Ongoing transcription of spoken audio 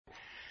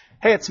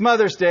Hey, it's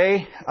Mother's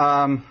Day.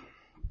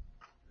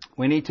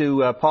 We need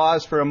to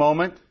pause for a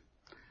moment.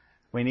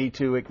 We need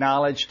to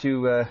acknowledge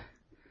to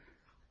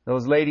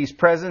those ladies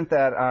present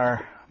that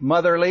are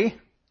motherly,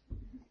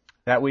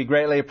 that we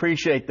greatly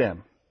appreciate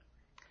them.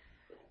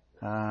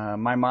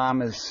 My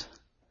mom is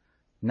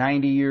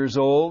 90 years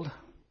old.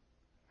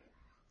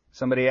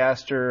 Somebody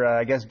asked her,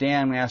 I guess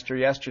Dan asked her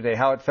yesterday,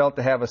 how it felt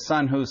to have a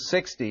son who's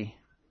 60.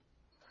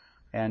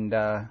 And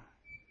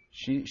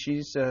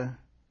she's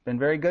been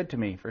very good to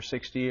me for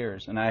 60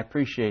 years, and I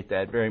appreciate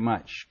that very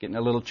much, getting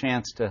a little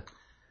chance to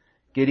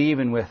get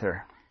even with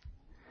her.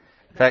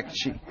 In fact,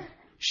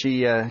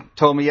 she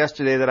told me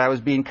yesterday that I was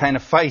being kind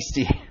of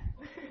feisty.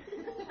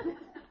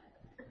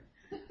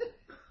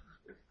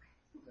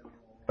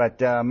 But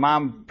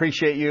Mom,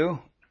 appreciate you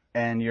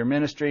and your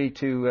ministry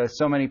to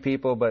so many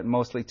people, but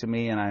mostly to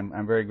me, and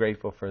I'm very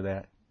grateful for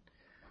that.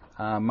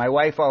 My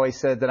wife always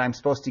said that I'm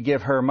supposed to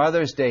give her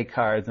Mother's Day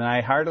cards, and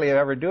I hardly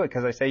ever do it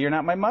because I say, you're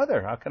not my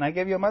mother. How can I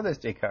give you a Mother's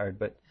Day card?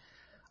 But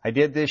I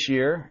did this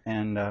year,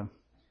 and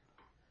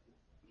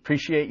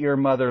appreciate your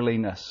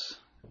motherliness.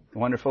 The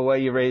wonderful way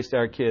you raised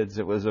our kids.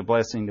 It was a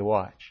blessing to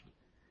watch.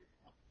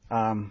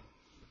 The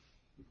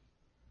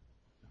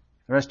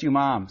rest of you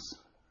moms,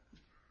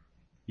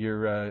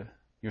 you're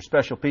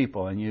special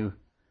people, and you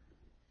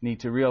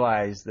need to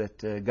realize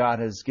that God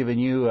has given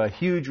you a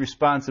huge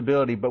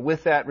responsibility, but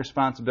with that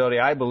responsibility,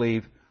 I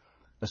believe,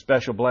 a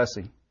special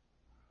blessing.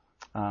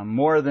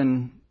 More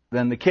than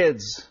the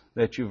kids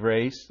that you've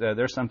raised.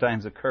 They're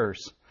sometimes a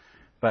curse,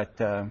 but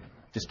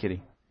just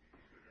kidding.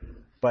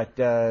 But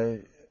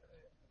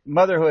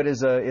motherhood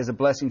is a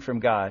blessing from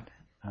God.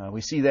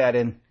 We see that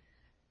in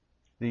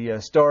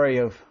the story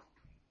of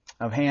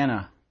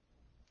Hannah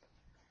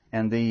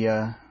and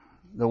the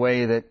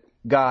way that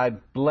God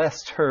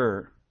blessed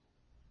her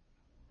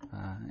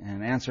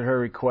and answered her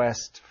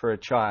request for a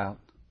child.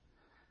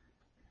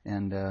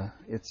 And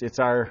it's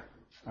our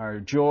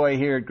joy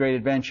here at Great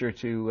Adventure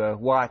to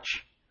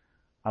watch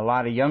a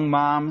lot of young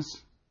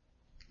moms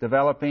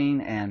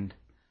developing and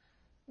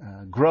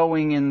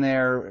growing in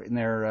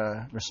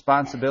their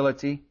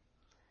responsibility.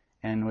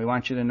 And we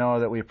want you to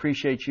know that we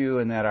appreciate you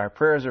and that our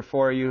prayers are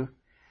for you,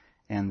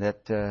 and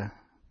that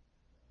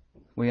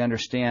we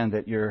understand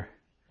that your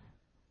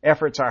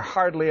efforts are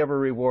hardly ever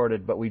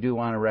rewarded, but we do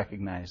want to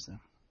recognize them.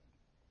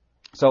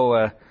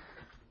 So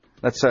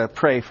let's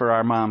pray for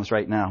our moms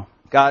right now.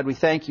 God, we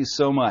thank you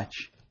so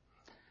much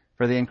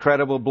for the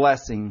incredible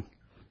blessing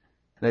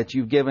that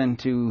you've given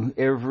to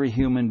every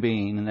human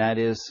being, and that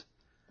is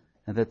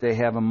that they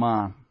have a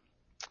mom.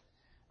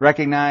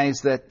 Recognize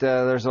that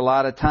there's a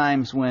lot of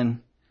times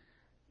when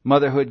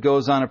motherhood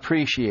goes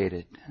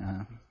unappreciated.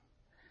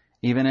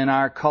 Even in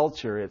our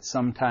culture, it's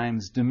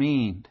sometimes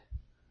demeaned.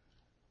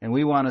 And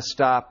we want to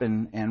stop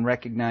and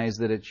recognize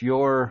that it's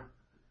your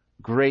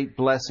great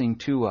blessing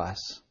to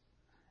us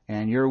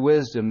and your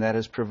wisdom that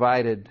has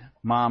provided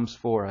moms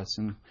for us.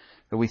 And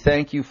we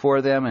thank you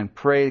for them and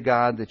pray,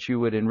 God, that you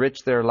would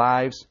enrich their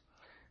lives,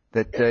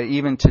 that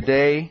even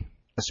today,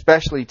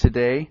 especially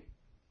today,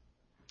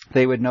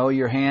 they would know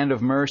your hand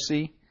of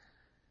mercy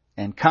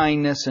and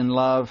kindness and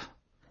love,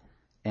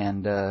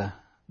 and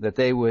that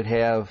they would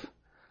have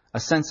a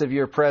sense of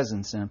your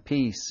presence and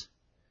peace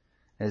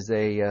as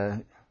they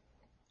are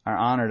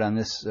honored on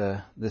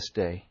this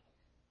day.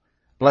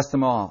 Bless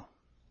them all,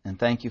 and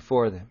thank you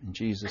for them. In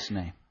Jesus'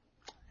 name,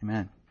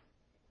 amen.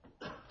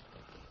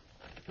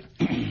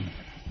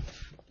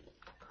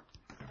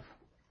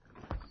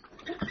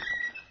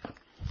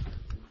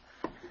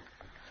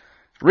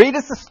 Read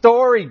us a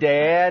story,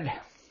 Dad.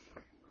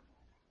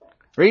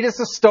 Read us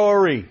a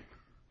story.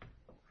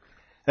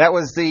 That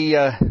was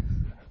the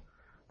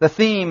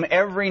theme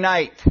every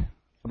night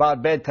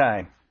about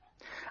bedtime.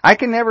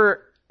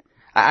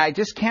 I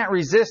just can't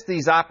resist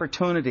these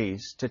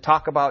opportunities to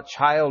talk about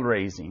child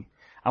raising.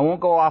 I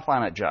won't go off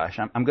on it, Josh.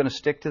 I'm going to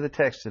stick to the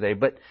text today.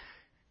 But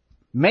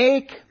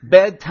make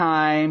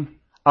bedtime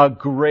a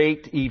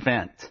great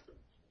event.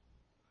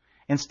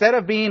 Instead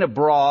of being a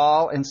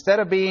brawl, instead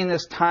of being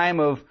this time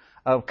of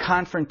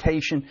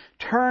confrontation,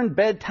 turn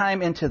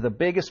bedtime into the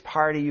biggest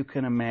party you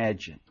can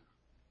imagine.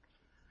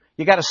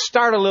 You got to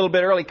start a little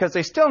bit early because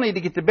they still need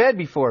to get to bed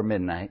before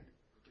midnight.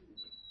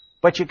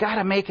 But you got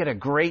to make it a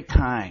great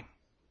time.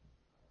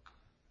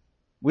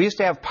 We used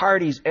to have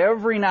parties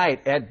every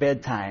night at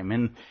bedtime,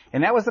 and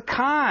that was the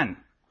con,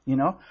 you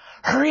know.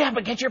 Hurry up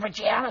and get your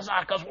pajamas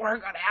on because we're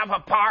going to have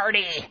a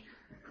party.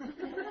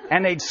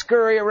 And they'd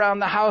scurry around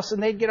the house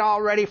and they'd get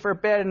all ready for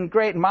bed, and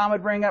great. And Mom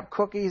would bring up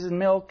cookies and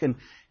milk, and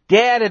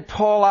Dad would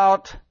pull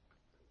out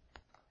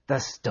the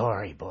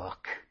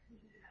storybook.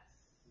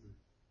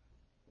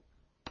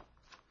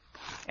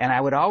 And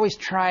I would always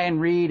try and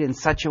read in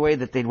such a way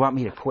that they'd want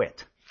me to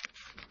quit.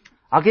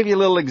 I'll give you a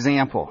little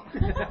example.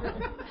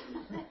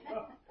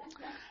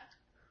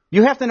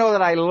 You have to know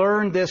that I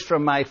learned this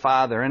from my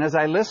father. And as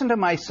I listened to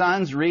my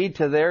sons read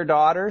to their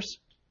daughters,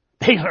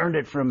 they learned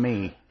it from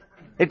me.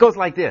 It goes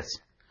like this.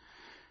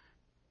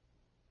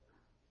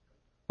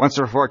 Once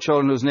there were 4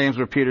 children whose names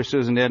were Peter,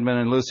 Susan, Edmund,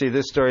 and Lucy.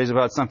 This story is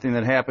about something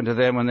that happened to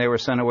them when they were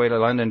sent away to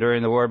London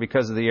during the war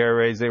because of the air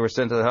raids. They were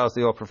sent to the house of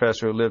the old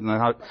professor who lived in the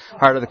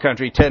heart of the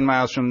country, 10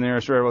 miles from the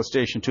nearest railroad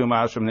station, 2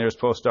 miles from the nearest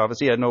post office.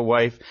 He had no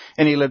wife,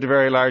 and he lived in a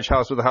very large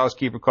house with a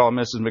housekeeper called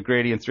Mrs.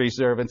 McGrady and 3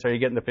 servants. Are you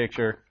getting the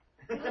picture?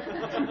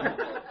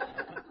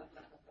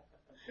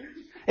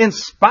 In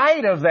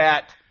spite of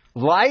that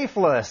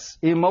lifeless,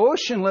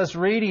 emotionless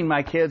reading,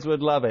 my kids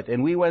would love it.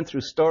 And we went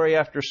through story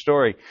after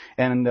story.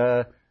 And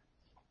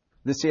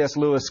the C.S.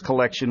 Lewis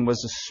collection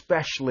was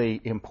especially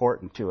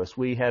important to us.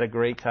 We had a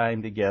great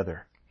time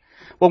together.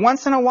 Well,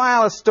 once in a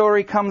while, a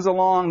story comes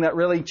along that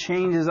really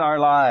changes our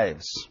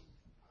lives.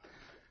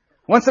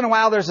 Once in a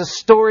while, there's a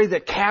story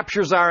that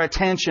captures our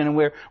attention, and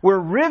we're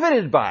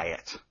riveted by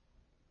it.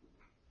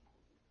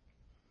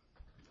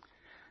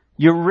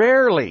 You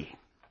rarely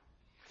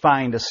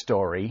find a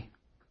story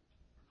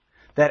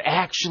that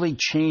actually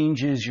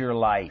changes your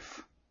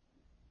life.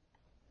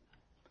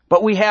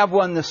 But we have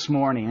one this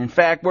morning. In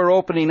fact, we're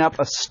opening up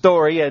a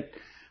story.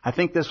 I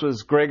think this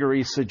was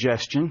Gregory's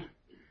suggestion.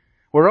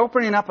 We're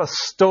opening up a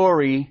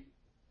story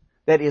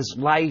that is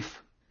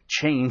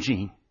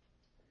life-changing.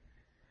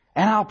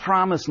 And I'll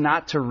promise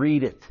not to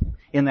read it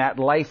in that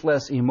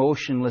lifeless,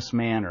 emotionless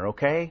manner,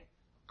 okay?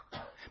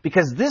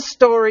 Because this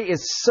story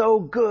is so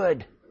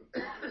good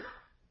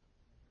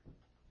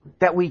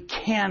that we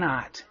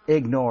cannot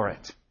ignore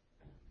it.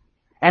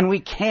 And we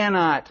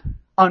cannot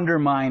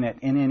undermine it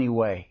in any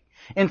way.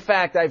 In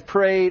fact, I've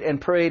prayed and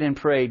prayed and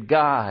prayed,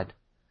 God,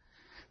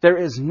 there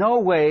is no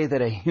way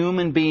that a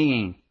human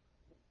being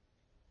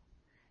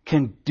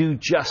can do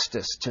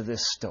justice to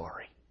this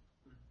story.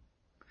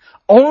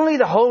 Only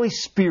the Holy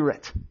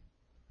Spirit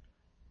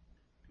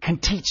can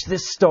teach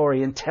this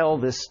story and tell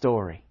this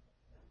story.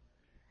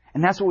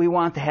 And that's what we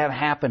want to have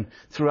happen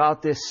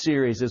throughout this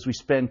series as we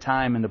spend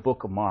time in the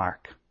book of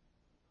Mark.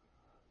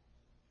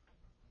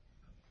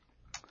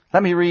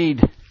 Let me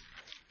read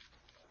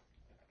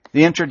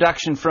the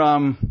introduction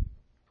from,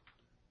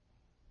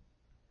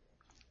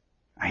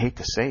 I hate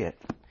to say it,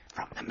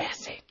 from the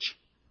Message.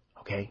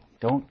 Okay?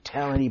 Don't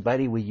tell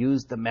anybody we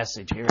used the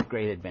Message here at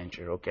Great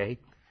Adventure, okay?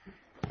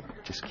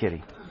 Just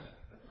kidding.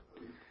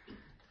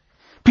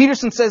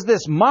 Peterson says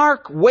this,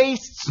 Mark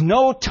wastes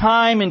no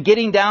time in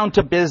getting down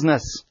to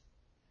business.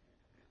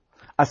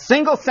 A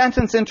single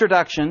sentence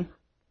introduction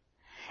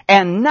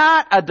and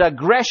not a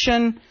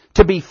digression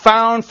to be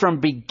found from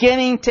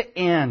beginning to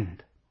end.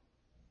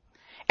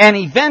 An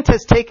event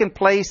has taken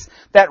place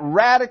that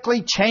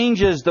radically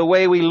changes the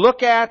way we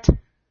look at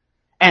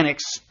and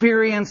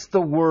experience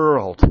the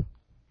world.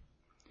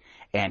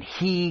 And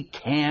he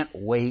can't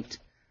wait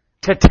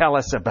to tell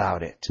us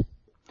about it.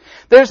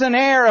 There's an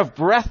air of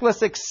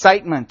breathless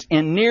excitement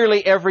in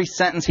nearly every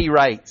sentence he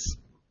writes.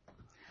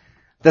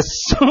 The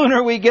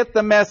sooner we get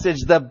the message,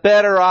 the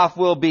better off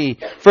we'll be.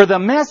 For the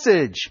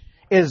message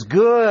is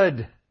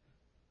good.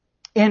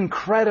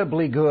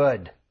 Incredibly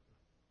good.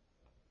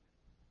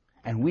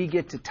 And we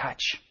get to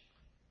touch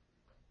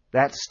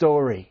that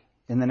story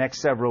in the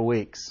next several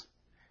weeks.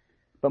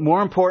 But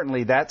more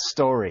importantly, that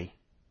story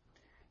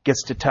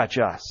gets to touch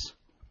us.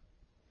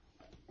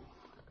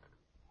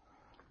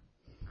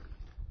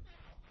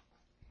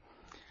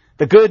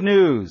 The good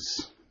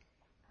news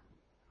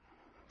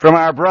from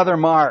our brother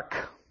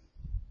Mark.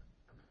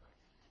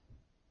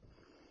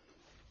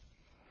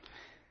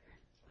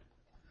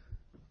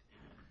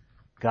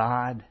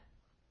 God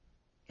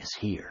is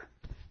here.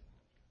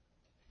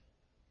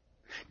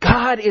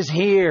 God is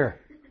here.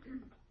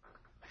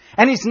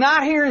 And He's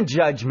not here in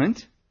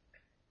judgment.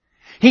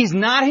 He's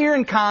not here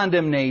in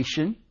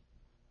condemnation.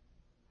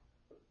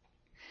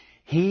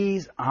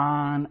 He's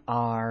on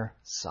our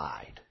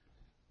side.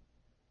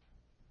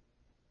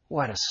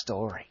 What a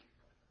story.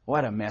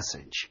 What a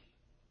message.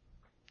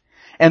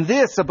 And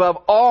this, above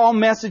all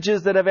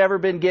messages that have ever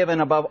been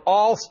given, above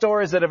all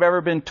stories that have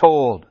ever been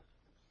told,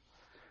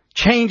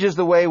 changes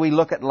the way we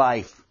look at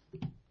life.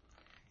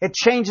 It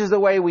changes the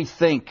way we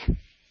think.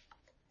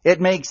 It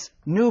makes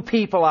new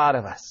people out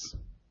of us.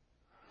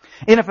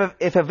 And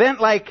if event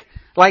like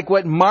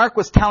what Mark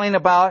was telling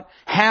about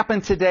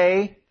happened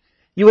today,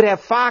 you would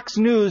have Fox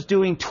News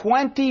doing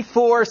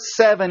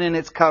 24/7 in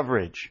its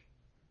coverage.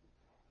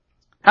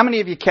 How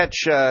many of you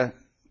catch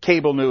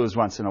cable news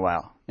once in a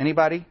while?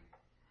 Anybody?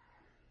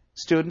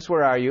 Students,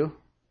 where are you?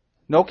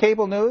 No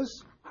cable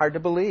news? Hard to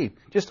believe.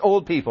 Just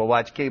old people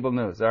watch cable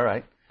news. All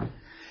right.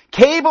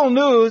 Cable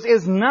news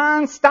is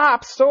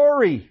non-stop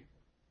story.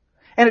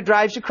 And it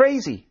drives you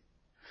crazy.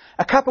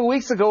 A couple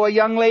weeks ago, a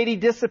young lady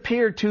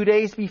disappeared 2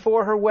 days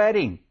before her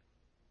wedding.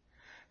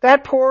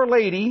 That poor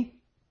lady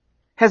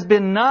has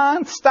been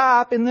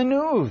non-stop in the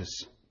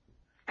news.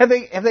 Have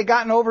they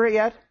gotten over it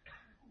yet?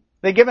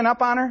 They given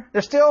up on her?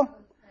 They're still?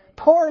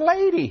 Poor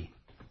lady.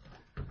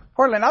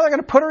 Poor lady. Now they're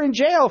going to put her in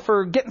jail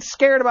for getting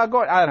scared about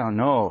going. I don't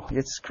know.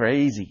 It's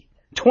crazy.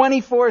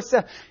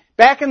 24/7.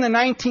 Back in the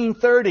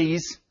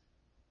 1930s,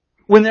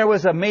 when there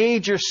was a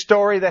major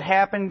story that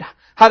happened,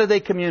 how did they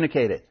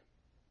communicate it?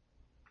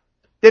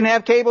 Didn't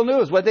have cable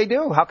news. What'd they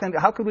do?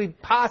 How could we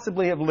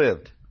possibly have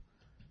lived?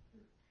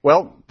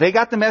 Well, they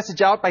got the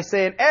message out by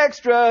saying,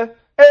 extra,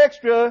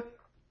 extra,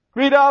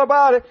 read all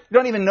about it. You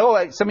don't even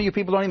know, some of you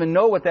people don't even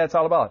know what that's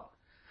all about.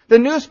 The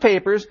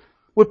newspapers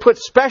would put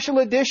special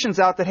editions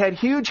out that had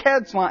huge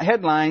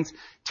headlines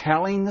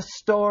telling the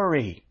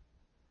story.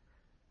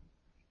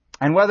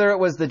 And whether it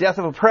was the death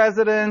of a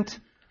president,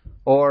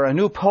 or a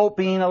new pope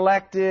being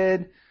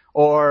elected,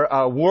 or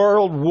a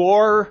world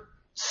war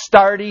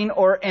starting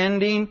or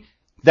ending,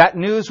 that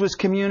news was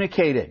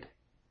communicated.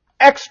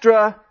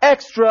 Extra,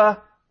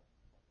 extra,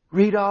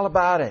 read all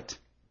about it.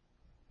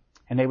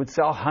 And they would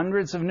sell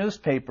hundreds of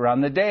newspaper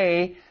on the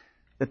day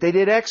that they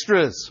did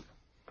extras.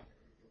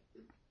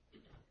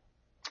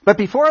 But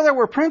before there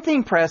were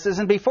printing presses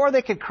and before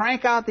they could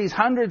crank out these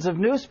hundreds of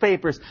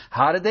newspapers,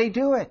 how did they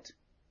do it?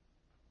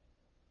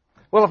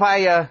 Well, if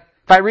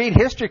I read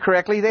history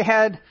correctly, they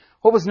had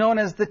what was known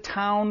as the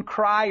town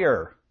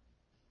crier.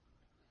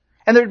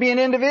 And there'd be an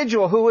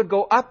individual who would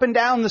go up and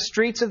down the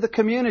streets of the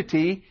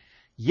community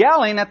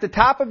yelling at the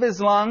top of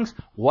his lungs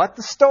what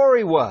the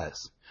story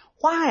was.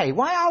 Why?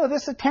 Why all of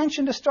this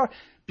attention to story?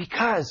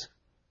 Because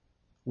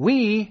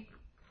we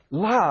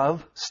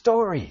love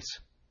stories.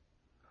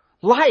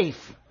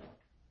 Life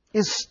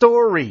is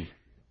story.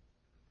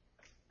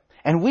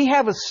 And we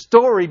have a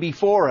story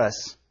before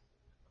us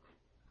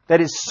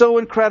that is so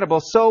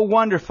incredible, so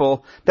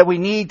wonderful, that we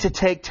need to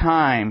take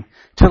time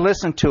to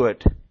listen to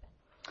it.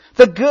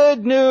 The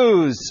good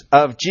news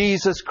of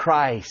Jesus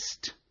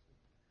Christ.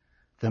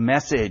 The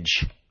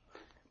message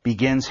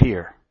begins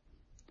here.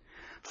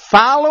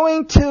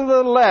 Following to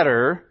the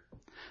letter,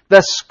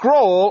 the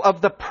scroll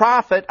of the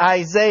prophet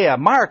Isaiah.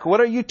 Mark, what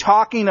are you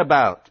talking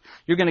about?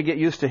 You're going to get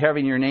used to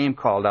having your name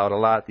called out a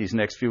lot these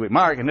next few weeks.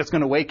 Mark, and it's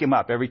going to wake him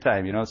up every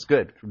time. You know, it's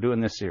good. We're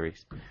doing this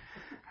series.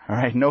 All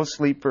right, no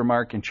sleep for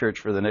Mark in church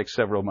for the next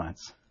several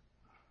months.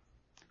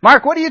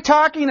 Mark, what are you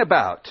talking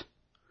about?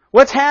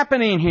 What's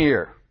happening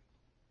here?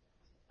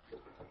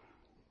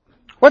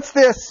 What's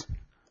this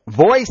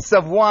voice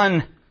of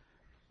one,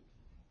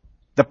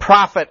 the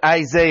prophet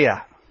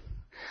Isaiah?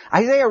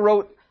 Isaiah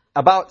wrote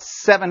about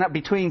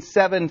between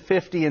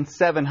 750 and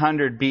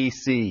 700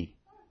 BC.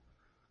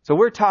 So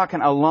we're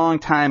talking a long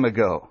time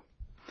ago.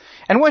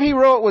 And what he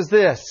wrote was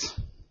this.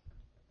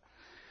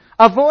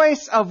 A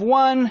voice of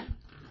one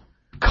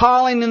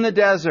calling in the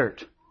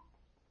desert.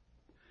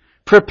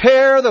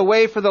 Prepare the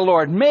way for the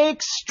Lord.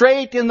 Make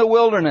straight in the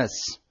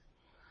wilderness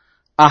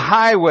a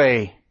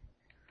highway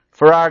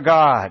for our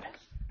God.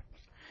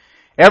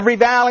 Every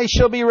valley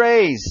shall be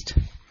raised.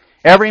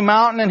 Every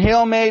mountain and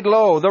hill made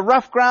low. The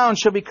rough ground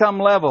shall become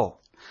level.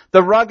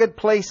 The rugged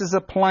places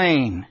a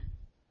plain.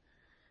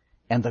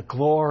 And the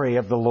glory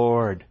of the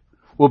Lord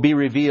will be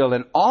revealed,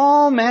 and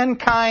all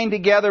mankind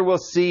together will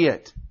see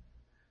it.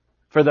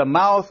 For the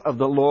mouth of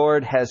the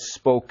Lord has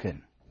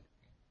spoken.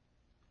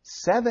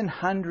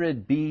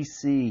 700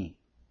 BC.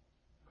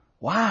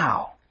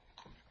 Wow.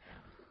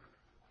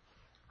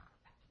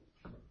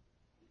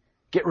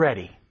 Get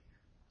ready.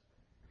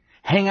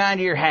 Hang on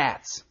to your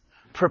hats.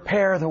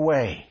 Prepare the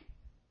way.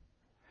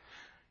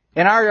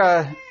 In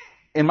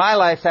my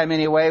lifetime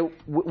anyway,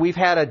 we've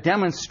had a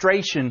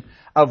demonstration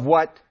of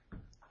what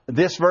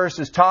this verse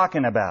is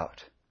talking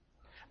about.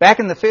 Back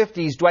in the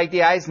 50s, Dwight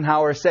D.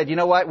 Eisenhower said, you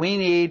know what, we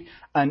need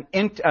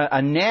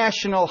a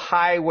national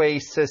highway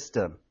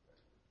system.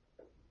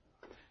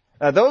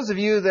 Those of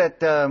you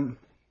that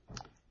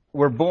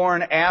were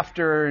born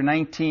after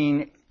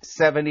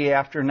 1970,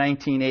 after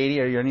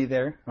 1980, are you any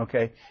there?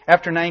 Okay.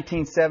 After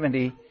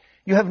 1970,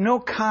 you have no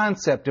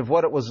concept of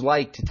what it was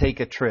like to take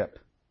a trip.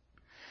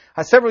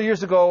 Several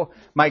years ago,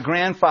 my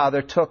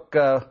grandfather took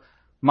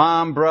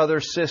mom, brother,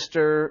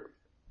 sister,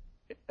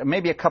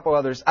 maybe a couple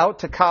others, out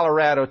to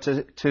Colorado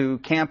to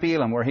Camp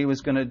Elam, where he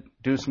was going to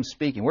do some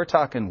speaking. We're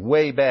talking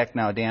way back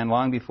now, Dan,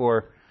 long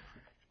before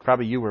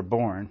probably you were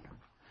born.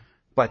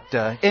 But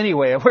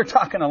anyway, we're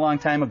talking a long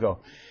time ago.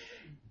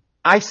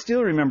 I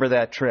still remember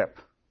that trip.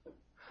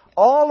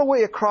 All the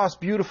way across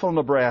beautiful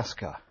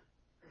Nebraska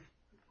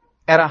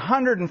at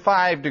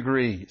 105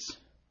 degrees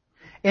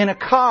in a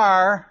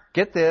car,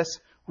 get this,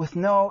 with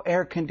no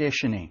air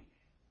conditioning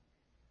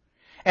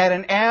at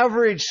an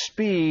average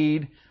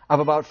speed of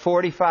about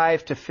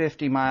 45 to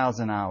 50 miles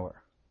an hour.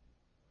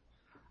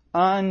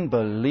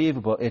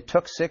 Unbelievable. It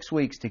took 6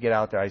 weeks to get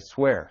out there, I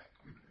swear.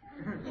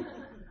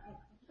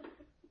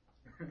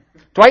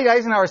 Dwight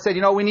Eisenhower said,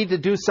 you know, we need to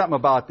do something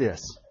about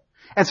this.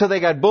 And so they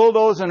got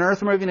bulldozers and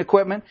earth moving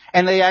equipment,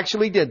 and they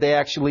actually did. They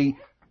actually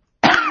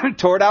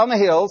tore down the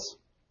hills,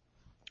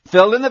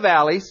 filled in the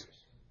valleys,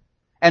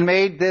 and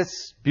made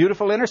this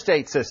beautiful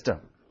interstate system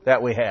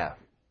that we have.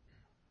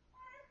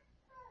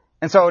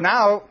 And so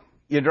now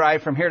you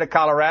drive from here to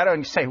Colorado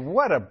and you say,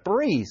 what a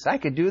breeze. I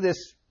could do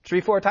this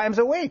 3-4 times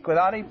a week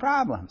without any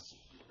problems.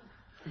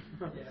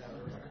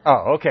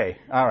 Oh, okay.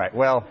 All right.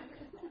 Well,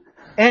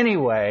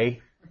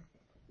 anyway,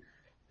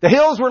 the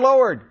hills were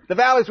lowered. The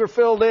valleys were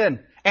filled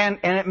in. And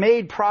it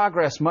made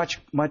progress much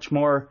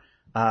more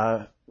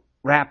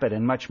rapid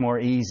and much more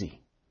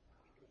easy.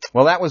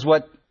 Well, that was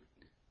what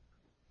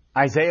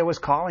Isaiah was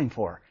calling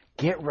for.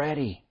 Get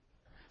ready.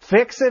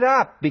 Fix it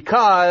up,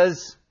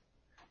 because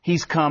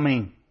He's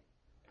coming.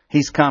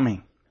 He's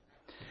coming.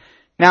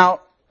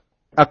 Now,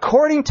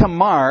 according to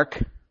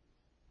Mark,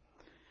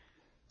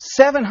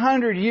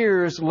 700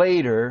 years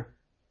later,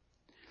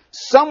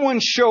 someone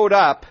showed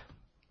up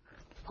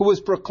who was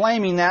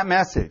proclaiming that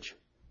message.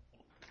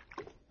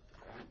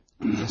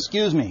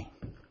 Excuse me.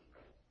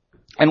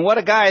 And what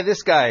a guy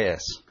this guy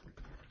is.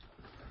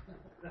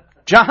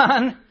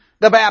 John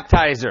the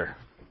Baptizer.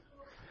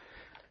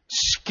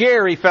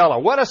 Scary fellow.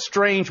 What a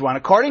strange one.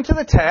 According to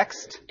the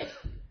text,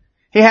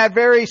 he had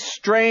very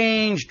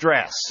strange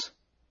dress.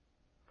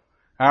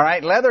 All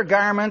right, leather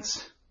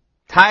garments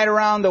tied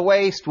around the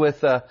waist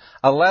with a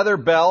leather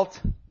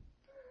belt.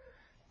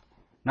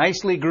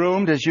 Nicely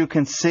groomed, as you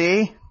can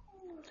see.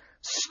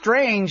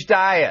 Strange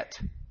diet.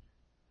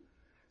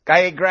 Guy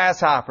ate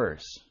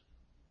grasshoppers.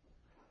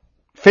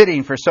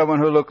 Fitting for someone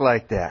who looked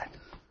like that.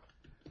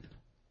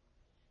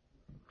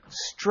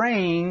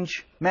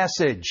 Strange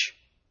message.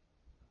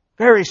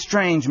 Very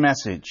strange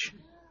message.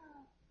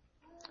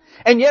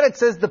 And yet it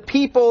says the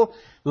people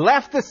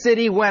left the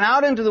city, went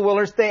out into the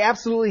wilderness. They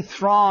absolutely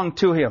thronged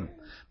to him.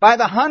 By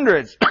the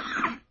hundreds,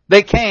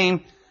 they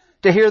came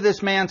to hear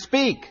this man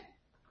speak.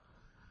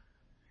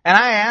 And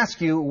I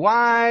ask you,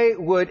 why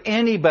would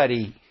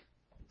anybody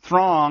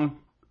throng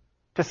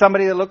to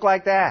somebody that looked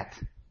like that?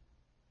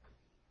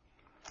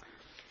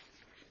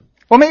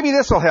 Well, maybe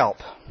this will help.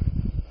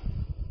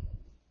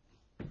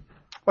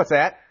 What's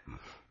that?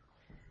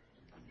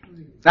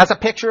 That's a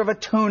picture of a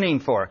tuning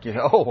fork. You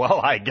know, oh,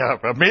 well,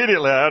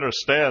 immediately I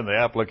understand the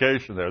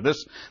application there.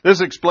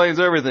 This explains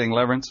everything,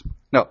 Leverentz.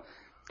 No.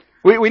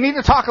 We need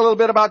to talk a little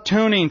bit about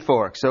tuning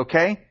forks,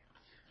 okay?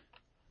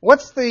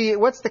 What's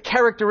the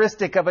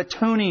characteristic of a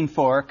tuning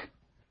fork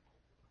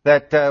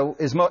that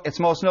it's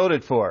most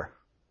noted for?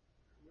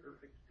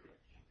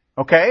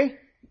 Okay?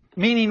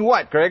 Meaning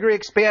what? Gregory,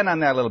 expand on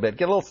that a little bit.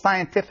 Get a little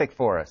scientific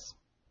for us.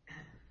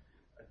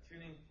 A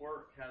tuning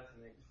fork has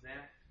an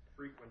exact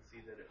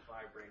frequency that it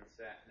vibrates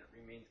at, and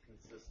it remains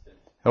consistent.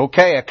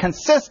 Okay, a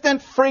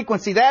consistent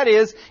frequency. That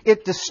is,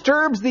 it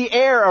disturbs the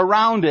air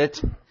around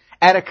it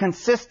at a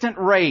consistent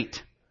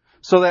rate.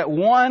 So that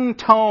one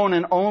tone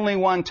and only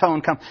one tone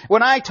comes.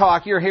 When I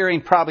talk, you're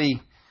hearing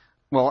probably,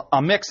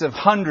 a mix of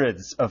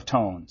hundreds of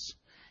tones.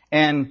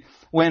 And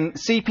when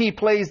CP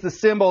plays the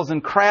cymbals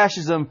and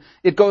crashes them,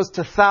 it goes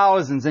to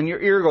thousands and your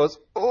ear goes,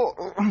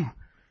 oh,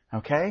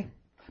 okay?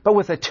 But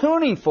with a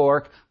tuning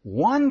fork,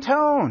 one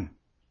tone,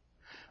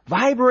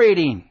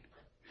 vibrating.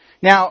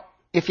 Now,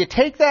 if you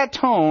take that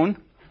tone,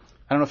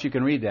 I don't know if you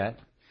can read that,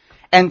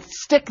 and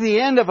stick the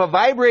end of a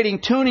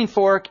vibrating tuning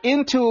fork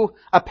into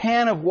a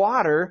pan of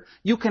water,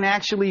 you can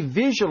actually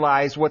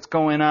visualize what's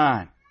going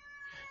on.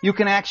 You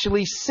can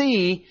actually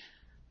see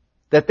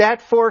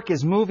that fork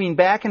is moving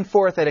back and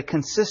forth at a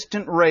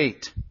consistent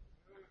rate.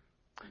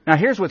 Now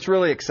here's what's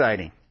really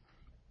exciting.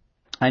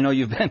 I know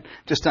you've been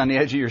just on the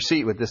edge of your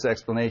seat with this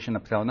explanation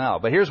up till now,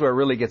 but here's where it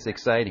really gets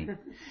exciting.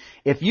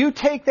 If you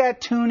take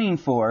that tuning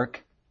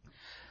fork,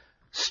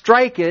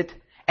 strike it,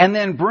 and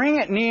then bring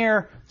it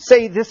near,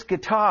 say, this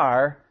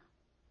guitar,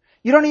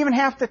 you don't even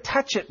have to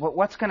touch it.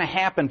 What's going to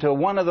happen to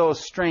one of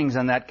those strings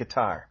on that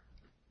guitar?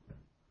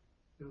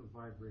 It'll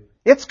vibrate.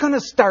 It's going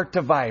to start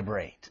to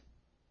vibrate.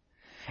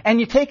 And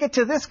you take it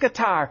to this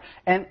guitar,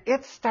 and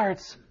it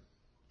starts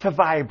to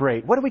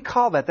vibrate. What do we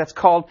call that? That's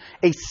called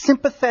a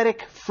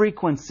sympathetic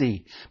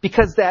frequency.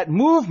 Because that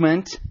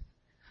movement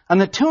on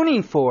the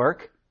tuning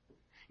fork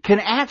can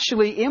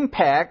actually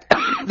impact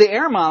the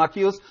air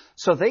molecules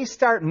so they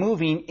start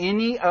moving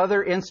any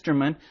other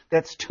instrument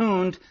that's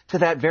tuned to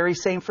that very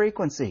same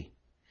frequency.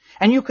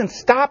 And you can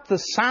stop the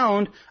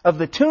sound of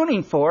the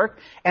tuning fork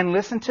and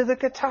listen to the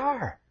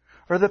guitar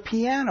or the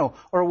piano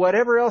or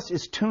whatever else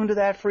is tuned to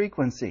that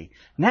frequency.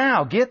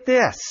 Now, get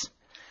this.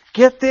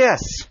 Get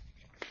this.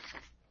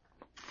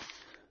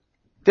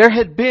 There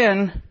had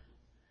been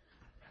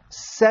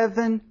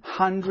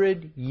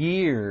 700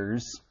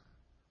 years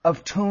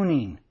of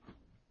tuning.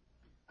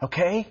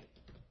 Okay?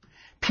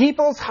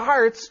 People's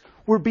hearts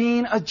were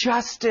being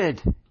adjusted.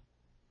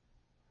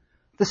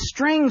 The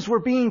strings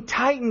were being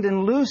tightened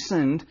and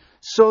loosened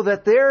so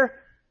that their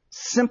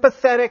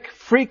sympathetic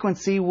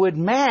frequency would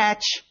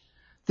match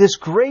this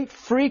great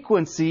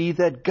frequency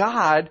that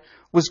God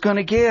was going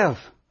to give.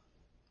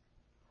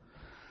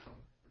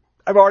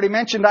 I've already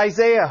mentioned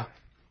Isaiah,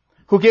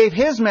 who gave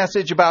his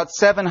message about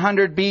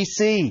 700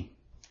 BC.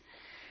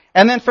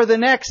 And then for the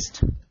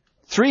next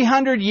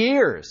 300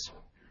 years,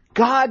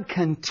 God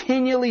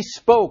continually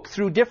spoke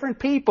through different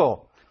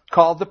people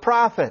called the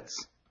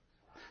prophets,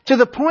 to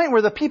the point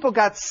where the people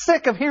got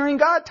sick of hearing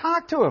God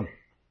talk to them.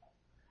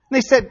 And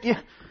they said,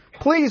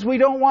 please, we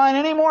don't want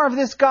any more of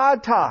this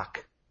God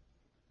talk.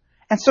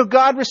 And so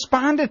God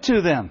responded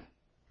to them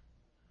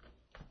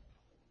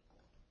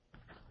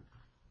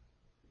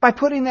by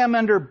putting them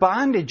under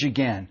bondage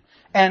again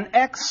and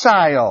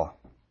exile.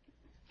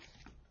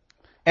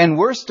 And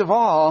worst of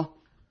all,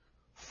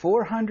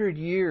 400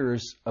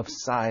 years of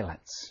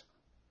silence.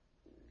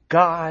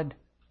 God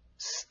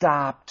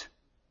stopped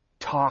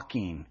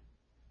talking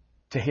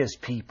to His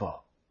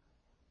people.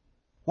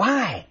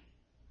 Why?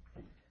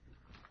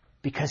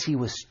 Because He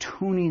was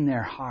tuning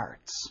their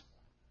hearts.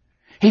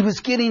 He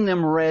was getting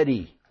them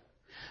ready.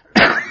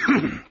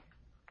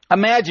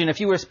 Imagine if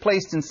you were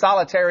placed in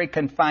solitary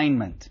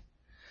confinement.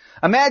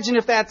 Imagine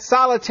if that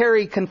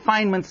solitary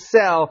confinement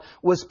cell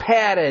was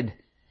padded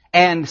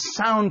and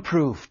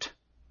soundproofed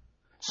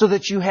so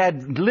that you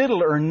had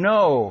little or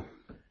no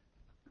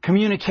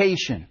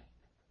communication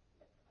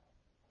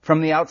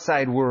from the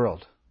outside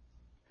world.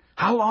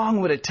 How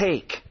long would it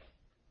take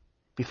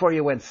before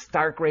you went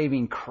stark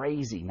raving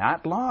crazy?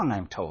 Not long,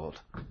 I'm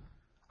told.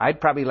 I'd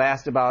probably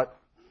last about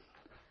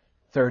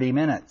 30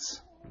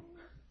 minutes.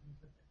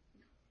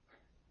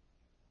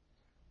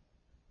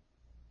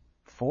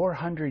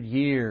 400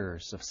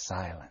 years of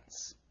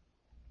silence.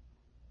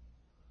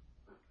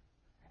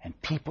 And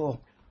people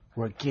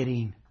were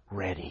getting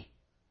ready.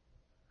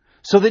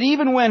 So that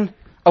even when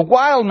a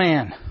wild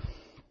man,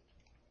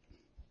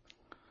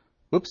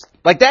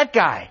 like that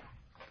guy,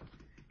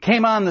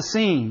 came on the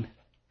scene,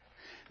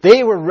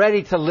 they were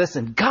ready to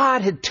listen.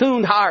 God had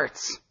tuned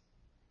hearts.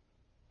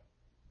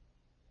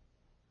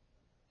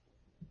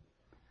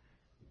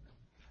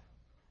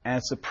 And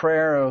it's a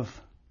prayer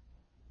of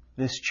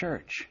this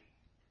church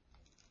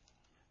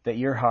that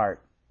your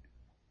heart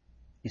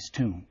is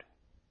tuned.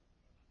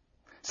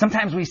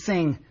 Sometimes we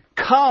sing,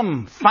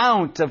 "Come,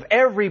 fount of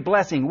every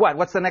blessing." What?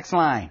 What's the next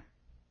line?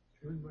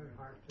 Tune my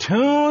heart.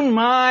 Tune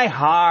my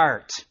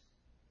heart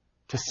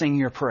to sing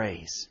your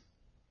praise.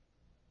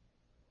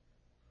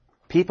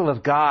 People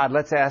of God,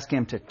 let's ask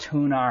Him to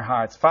tune our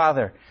hearts.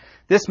 Father,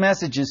 this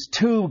message is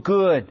too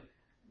good,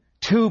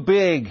 too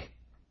big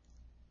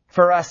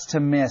for us to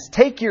miss.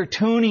 Take your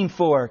tuning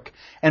fork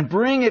and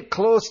bring it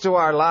close to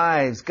our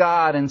lives,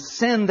 God, and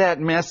send that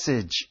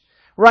message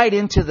right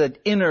into the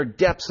inner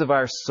depths of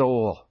our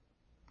soul.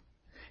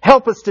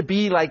 Help us to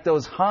be like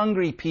those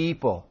hungry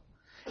people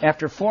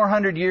after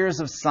 400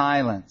 years of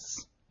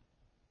silence,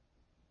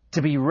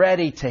 to be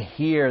ready to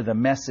hear the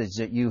message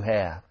that you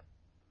have.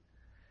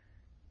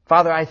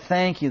 Father, I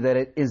thank you that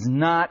it is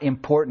not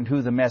important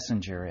who the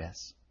messenger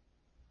is,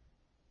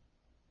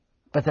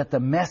 but that the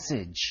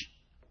message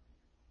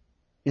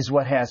is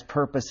what has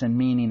purpose and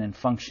meaning and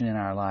function in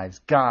our lives.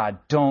 God,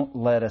 don't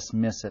let us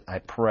miss it, I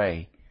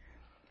pray.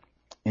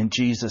 In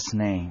Jesus'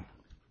 name,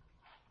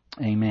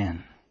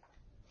 amen.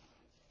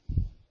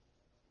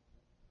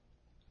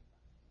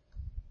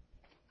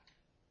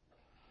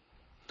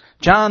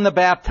 John the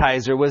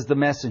Baptizer was the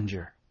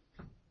messenger.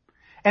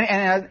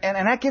 And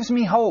that gives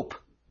me hope.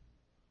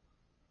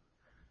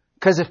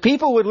 Because if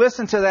people would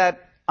listen to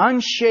that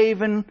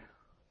unshaven,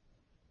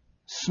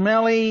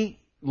 smelly,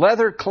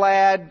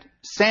 leather-clad,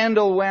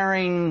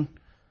 sandal-wearing,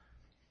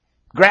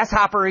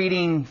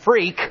 grasshopper-eating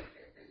freak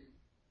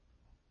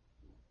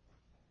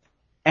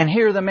and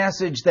hear the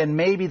message, then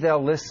maybe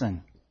they'll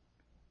listen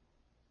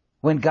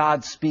when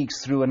God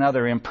speaks through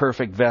another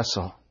imperfect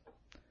vessel.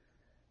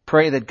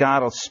 Pray that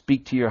God will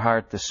speak to your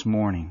heart this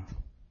morning.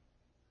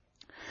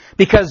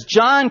 Because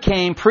John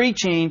came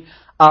preaching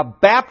a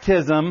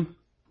baptism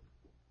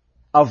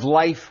of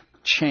life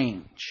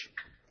change.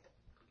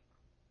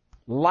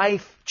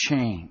 Life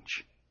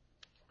change.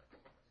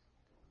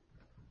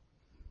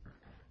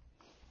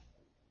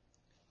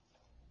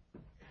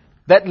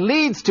 That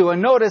leads to,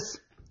 and notice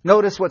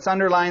what's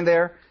underlined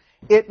there.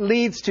 It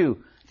leads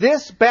to,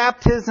 this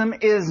baptism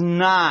is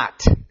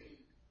not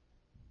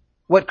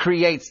what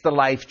creates the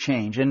life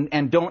change.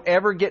 And don't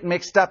ever get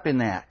mixed up in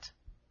that.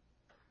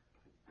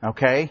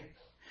 Okay?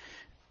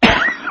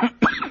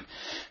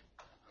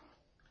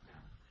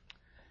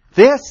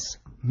 This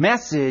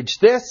message,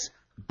 this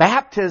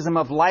baptism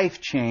of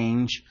life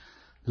change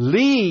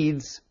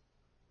leads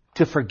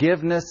to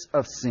forgiveness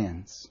of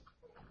sins.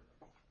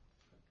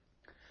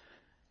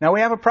 Now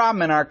we have a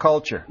problem in our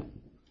culture.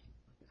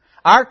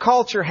 Our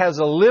culture has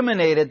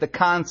eliminated the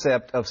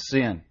concept of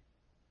sin.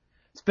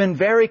 It's been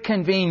very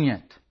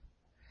convenient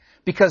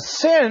because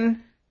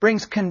sin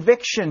brings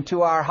conviction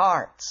to our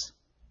hearts.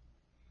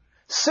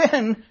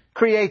 Sin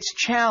creates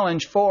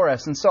challenge for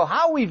us. And so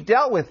how we've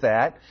dealt with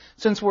that,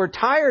 since we're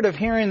tired of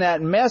hearing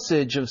that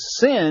message of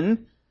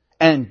sin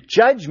and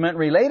judgment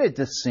related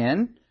to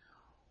sin,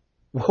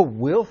 well,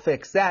 we'll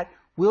fix that.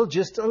 We'll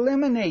just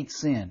eliminate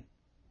sin.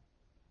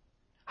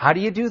 How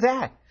do you do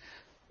that?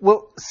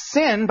 Well,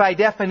 sin, by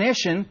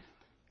definition,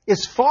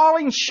 is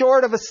falling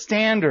short of a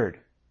standard.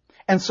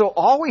 And so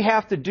all we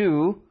have to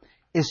do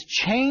is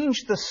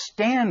change the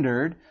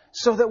standard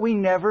so that we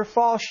never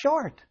fall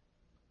short.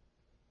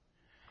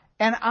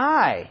 And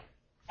I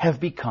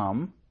have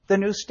become the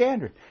new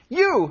standard.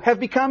 You have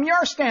become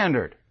your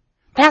standard.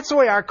 That's the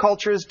way our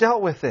culture has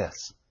dealt with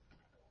this.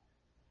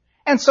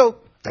 And so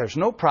there's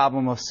no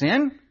problem of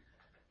sin.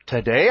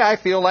 Today I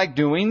feel like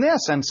doing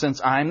this, and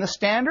since I'm the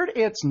standard,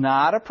 it's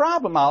not a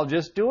problem. I'll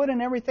just do it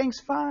and everything's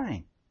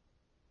fine.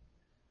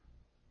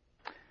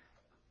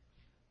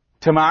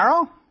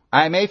 Tomorrow,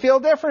 I may feel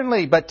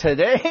differently, but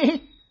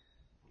today,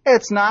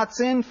 it's not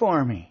sin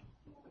for me.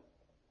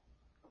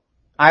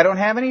 I don't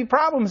have any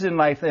problems in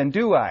life then,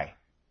 do I?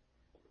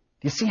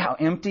 Do you see how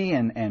empty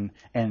and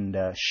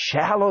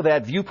shallow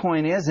that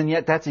viewpoint is? And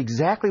yet that's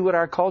exactly what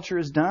our culture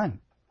has done.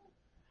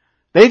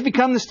 They've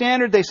become the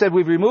standard. They said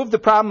we've removed the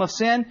problem of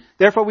sin,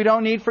 therefore we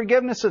don't need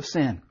forgiveness of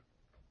sin.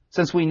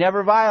 Since we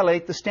never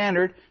violate the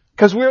standard,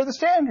 because we're the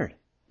standard.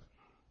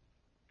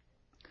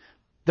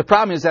 The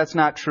problem is that's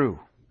not true.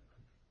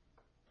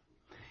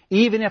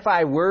 Even if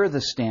I were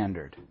the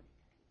standard,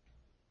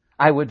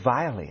 I would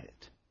violate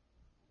it.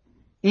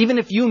 Even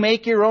if you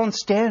make your own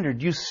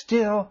standard, you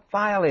still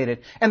violate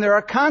it. And there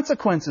are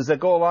consequences that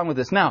go along with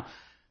this. Now,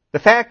 the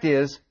fact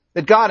is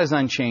that God is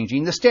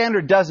unchanging. The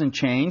standard doesn't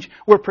change.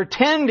 We're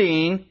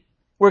pretending,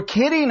 we're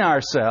kidding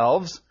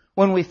ourselves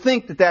when we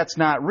think that that's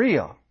not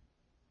real.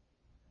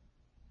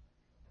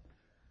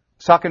 I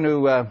was talking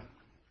to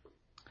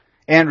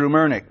Andrew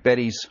Murnick,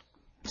 Betty's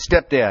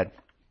stepdad,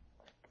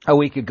 a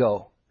week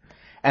ago.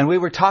 And we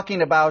were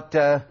talking about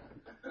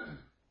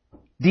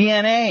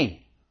DNA.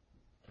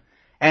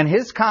 And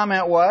his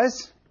comment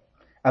was,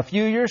 a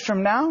few years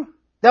from now,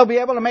 they'll be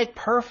able to make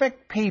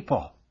perfect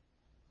people.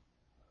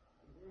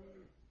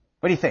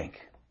 What do you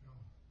think?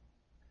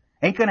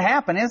 Ain't going to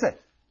happen, is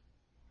it?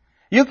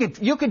 You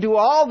could do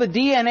all the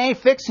DNA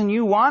fixing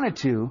you wanted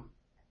to,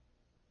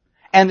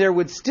 and there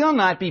would still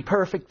not be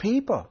perfect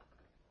people.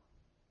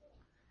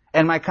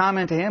 And my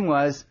comment to him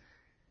was,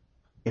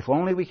 if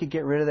only we could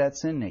get rid of that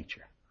sin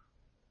nature.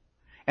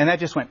 And that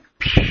just went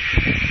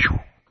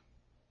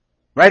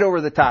right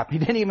over the top. He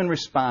didn't even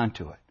respond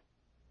to it.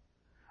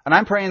 And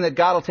I'm praying that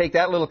God will take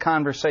that little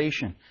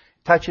conversation,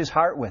 touch his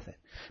heart with it.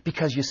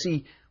 Because you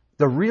see,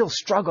 the real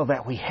struggle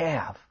that we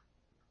have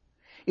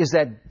is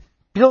that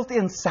built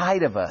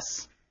inside of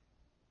us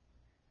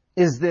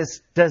is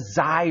this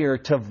desire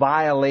to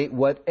violate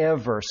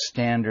whatever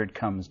standard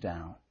comes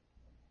down.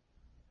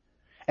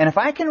 And if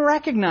I can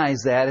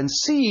recognize that and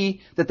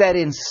see that that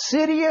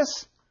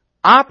insidious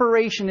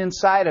operation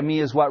inside of me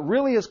is what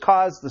really has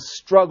caused the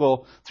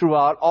struggle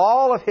throughout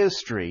all of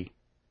history,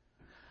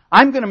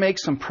 I'm going to make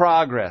some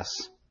progress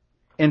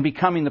in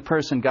becoming the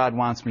person God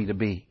wants me to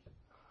be.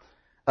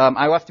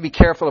 I have to be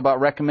careful about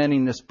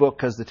recommending this book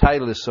because the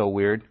title is so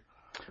weird.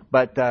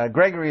 But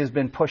Gregory has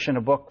been pushing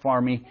a book for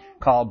me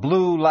called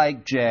Blue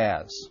Like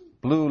Jazz.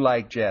 Blue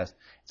Like Jazz.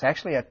 It's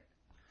actually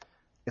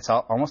it's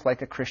almost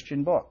like a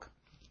Christian book.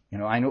 You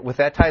know, I know with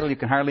that title you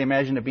can hardly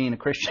imagine it being a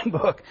Christian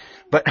book.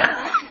 But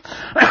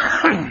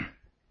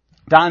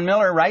Don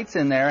Miller writes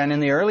in there, and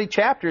in the early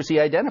chapters he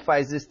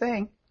identifies this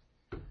thing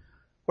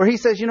where he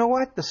says, you know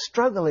what? The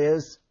struggle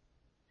is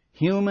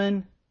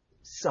human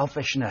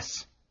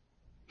selfishness.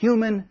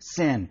 Human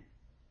sin.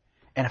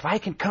 And if I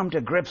can come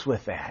to grips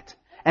with that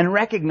and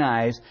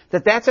recognize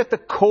that that's at the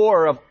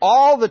core of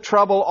all the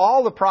trouble,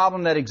 all the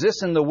problem that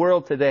exists in the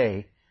world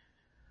today,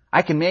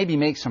 I can maybe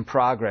make some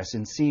progress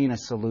in seeing a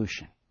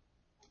solution.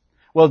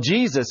 Well,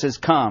 Jesus has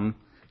come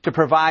to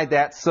provide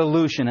that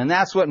solution. And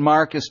that's what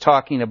Mark is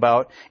talking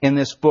about in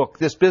this book,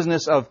 this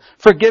business of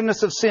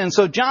forgiveness of sin.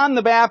 So John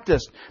the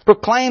Baptist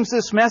proclaims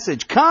this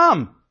message.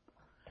 Come!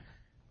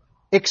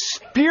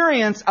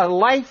 Experience a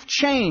life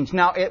change.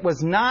 Now, it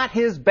was not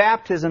his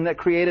baptism that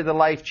created the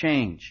life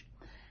change,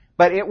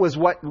 but it was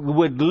what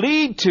would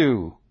lead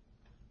to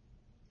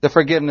the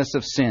forgiveness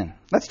of sin.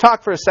 Let's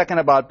talk for a second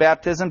about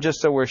baptism, just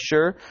so we're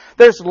sure.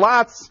 There's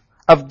lots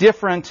of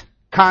different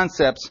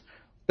concepts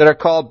that are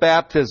called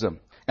baptism,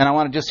 and I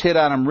want to just hit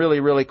on them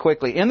really, really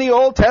quickly. In the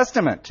Old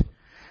Testament,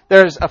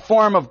 there's a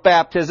form of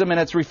baptism, and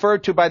it's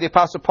referred to by the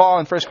Apostle Paul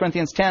in 1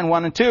 Corinthians 10,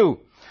 1 and 2.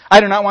 I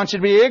do not want you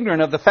to be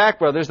ignorant of the fact,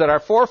 brothers, that our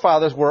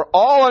forefathers were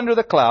all under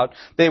the cloud.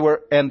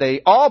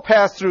 They all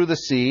passed through the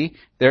sea.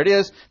 There it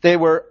is. They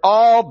were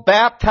all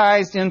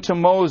baptized into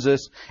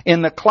Moses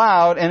in the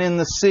cloud and in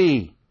the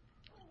sea.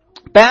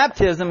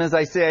 Baptism, as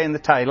I say in the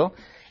title,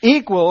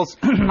 equals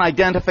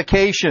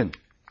identification.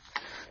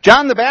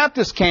 John the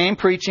Baptist came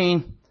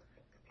preaching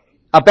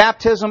a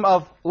baptism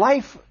of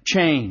life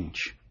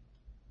change.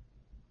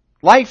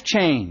 Life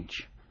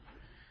change.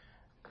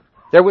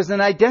 There was an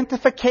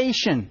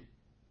identification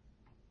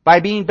by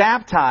being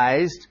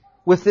baptized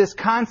with this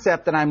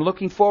concept that I'm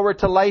looking forward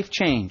to life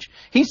change.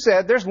 He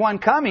said, there's one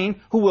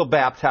coming who will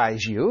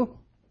baptize you,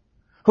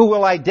 who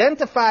will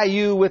identify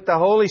you with the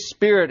Holy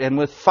Spirit and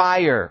with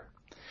fire.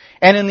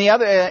 And in the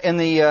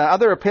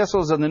other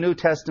epistles of the New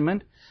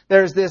Testament,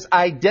 there's this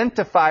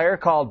identifier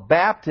called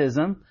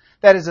baptism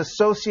that is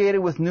associated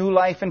with new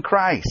life in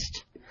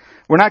Christ.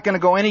 We're not going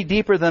to go any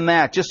deeper than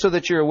that, just so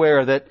that you're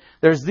aware that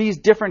there's these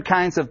different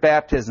kinds of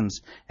baptisms,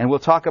 and we'll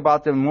talk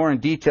about them more in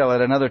detail at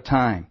another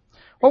time.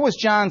 What was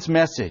John's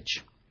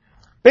message?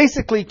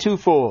 Basically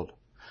twofold.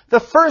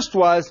 The first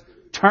was,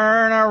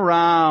 turn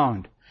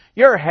around.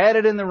 You're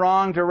headed in the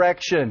wrong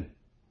direction.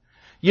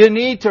 You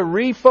need to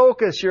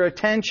refocus your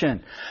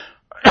attention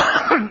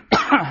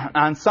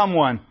on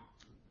someone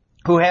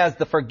who has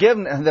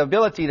the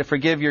ability to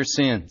forgive your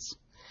sins.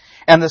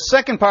 And the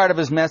second part of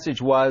his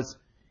message was,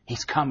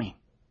 He's coming.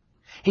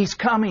 He's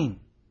coming.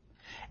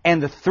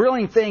 And the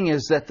thrilling thing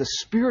is that the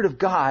Spirit of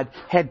God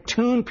had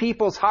tuned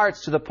people's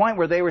hearts to the point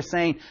where they were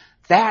saying,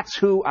 that's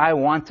who I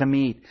want to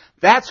meet.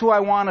 That's who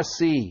I want to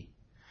see.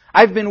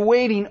 I've been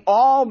waiting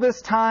all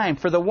this time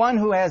for the one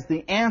who has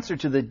the answer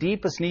to the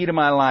deepest need of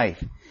my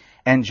life.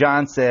 And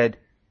John said,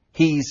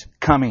 He's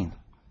coming.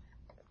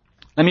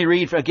 Let me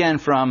read again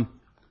from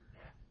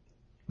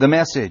the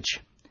Message.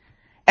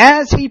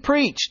 As he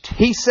preached,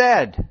 he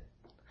said,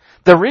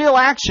 the real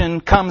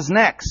action comes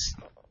next.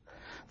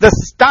 The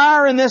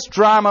star in this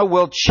drama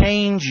will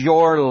change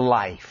your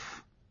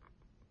life.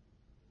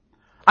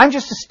 I'm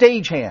just a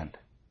stagehand,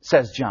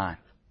 says John.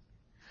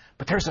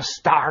 But there's a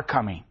star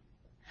coming.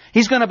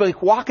 He's going to be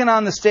walking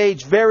on the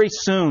stage very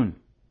soon.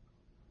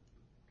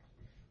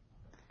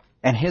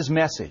 And his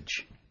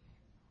message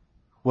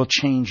will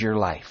change your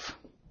life.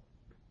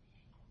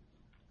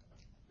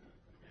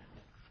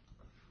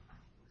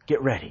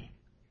 Get ready.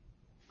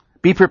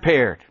 Be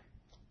prepared.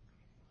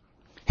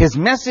 His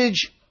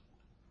message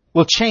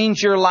will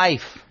change your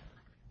life.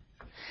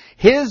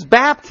 His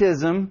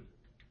baptism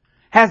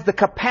has the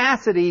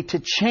capacity to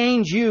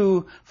change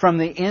you from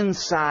the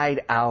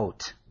inside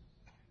out.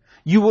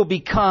 You will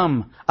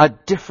become a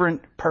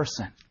different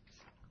person.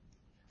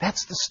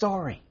 That's the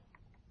story.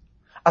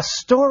 A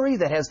story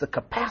that has the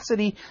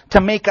capacity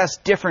to make us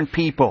different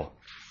people.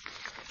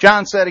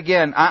 John said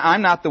again,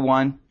 I'm not the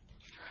one.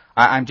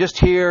 I'm just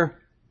here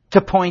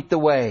to point the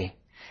way.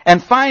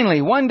 And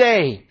finally, one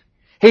day,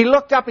 he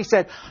looked up, he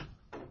said,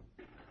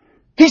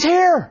 He's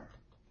here!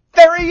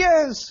 There he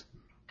is!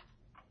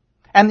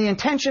 And the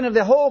attention of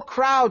the whole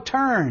crowd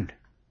turned.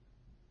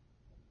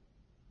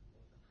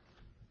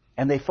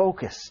 And they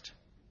focused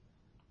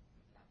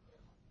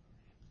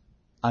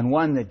on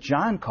one that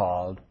John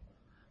called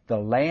the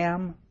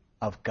Lamb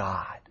of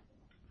God.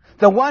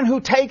 The one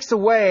who takes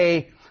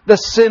away the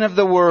sin of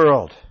the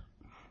world.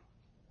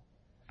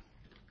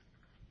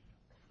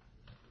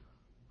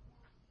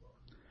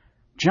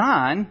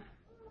 John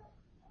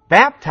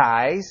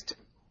baptized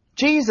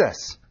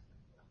Jesus.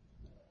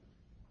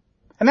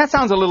 And that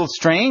sounds a little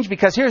strange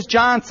because here's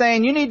John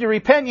saying, you need to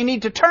repent, you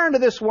need to turn to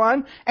this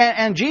one.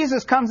 And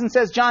Jesus comes and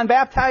says, John,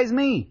 baptize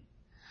me.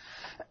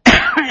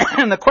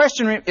 And the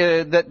question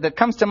that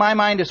comes to my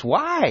mind is,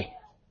 why?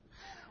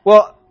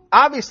 Well,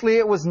 obviously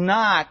it was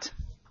not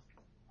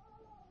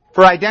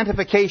for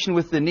identification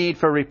with the need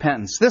for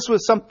repentance. This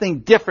was something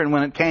different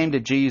when it came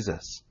to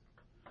Jesus.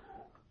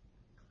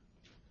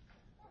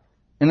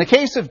 In the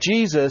case of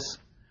Jesus,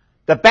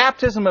 the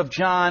baptism of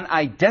John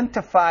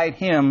identified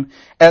him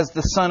as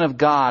the Son of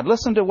God.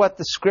 Listen to what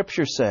the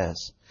Scripture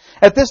says.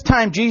 At this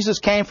time, Jesus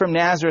came from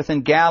Nazareth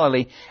in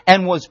Galilee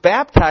and was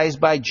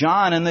baptized by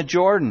John in the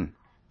Jordan.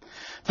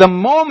 The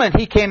moment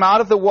he came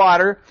out of the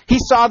water, he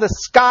saw the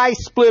sky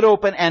split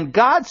open and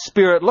God's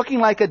Spirit, looking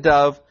like a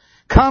dove,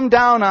 come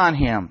down on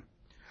him.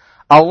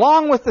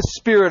 Along with the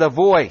Spirit, a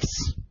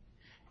voice,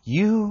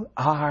 "You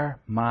are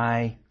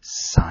my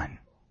Son,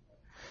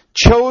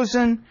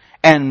 chosen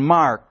and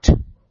marked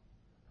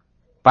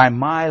by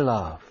my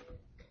love.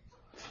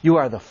 You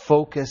are the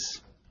focus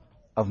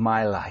of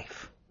my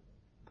life,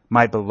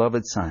 my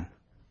beloved Son."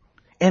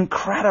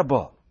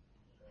 Incredible.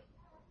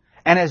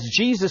 And as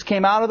Jesus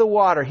came out of the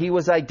water, he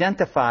was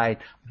identified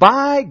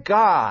by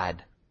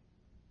God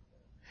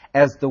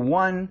as the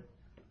one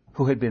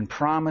who had been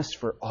promised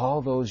for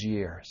all those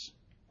years.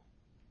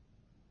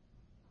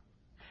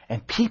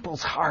 And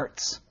people's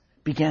hearts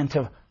began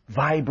to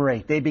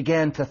vibrate. They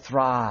began to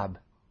throb.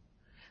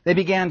 They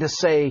began to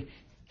say,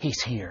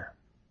 He's here.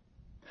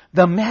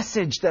 The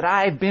message that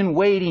I've been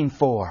waiting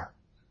for.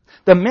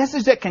 The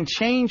message that can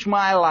change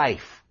my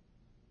life.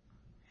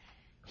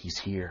 He's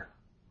here.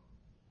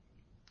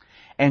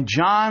 And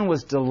John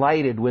was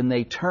delighted when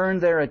they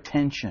turned their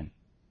attention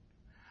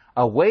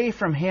away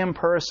from him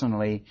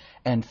personally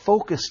and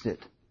focused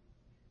it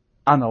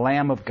on the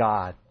Lamb of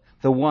God,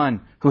 the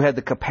one who had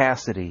the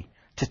capacity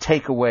to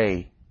take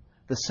away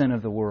the sin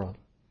of the world.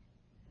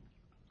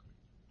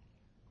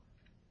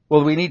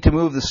 Well, we need to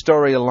move the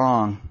story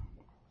along.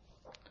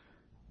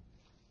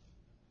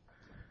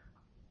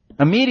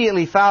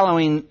 Immediately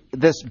following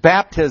this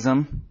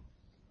baptism,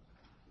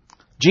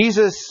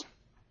 Jesus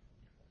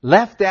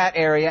left that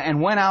area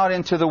and went out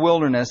into the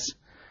wilderness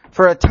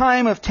for a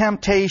time of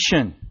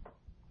temptation.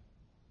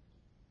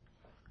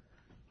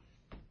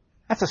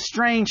 That's a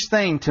strange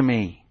thing to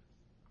me.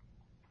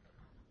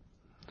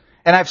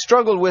 And I've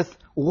struggled with,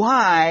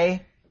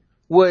 why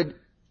would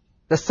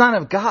the Son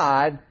of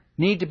God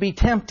need to be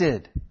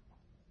tempted?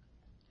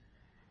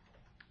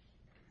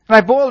 And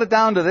I boiled it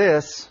down to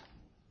this.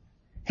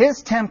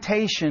 His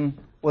temptation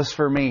was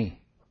for me.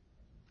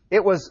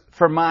 It was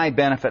for my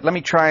benefit. Let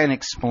me try and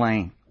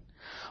explain.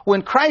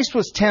 When Christ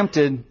was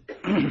tempted,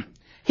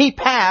 He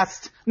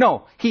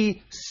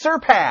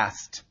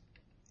surpassed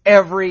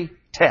every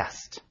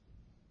test.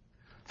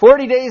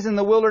 40 days in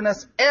the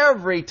wilderness,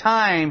 every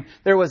time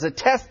there was a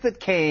test that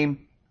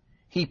came,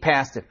 He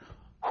passed it.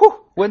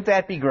 Whew, wouldn't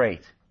that be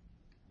great?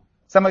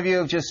 Some of you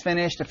have just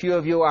finished. A few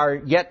of you are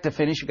yet to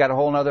finish. You've got a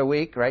whole other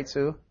week, right,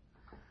 Sue?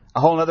 A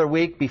whole other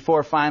week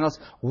before finals.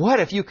 What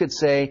if you could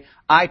say,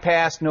 I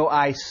passed, no,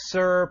 I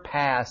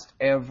surpassed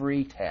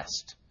every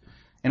test?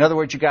 In other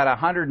words, you got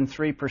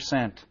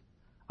 103%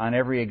 on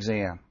every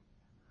exam.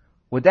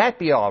 Would that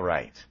be all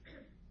right?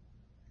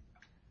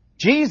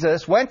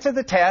 Jesus went to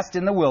the test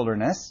in the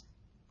wilderness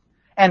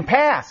and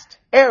passed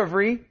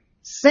every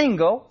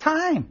single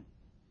time.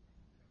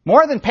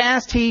 More than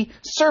passed, he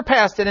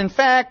surpassed it. In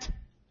fact,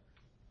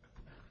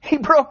 he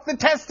broke the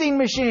testing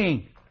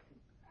machine.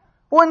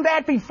 Wouldn't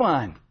that be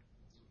fun?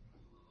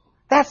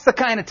 That's the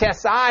kind of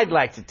tests I'd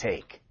like to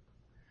take.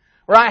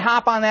 Where I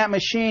hop on that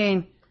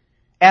machine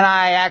and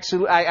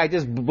I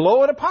just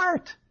blow it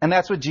apart. And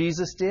that's what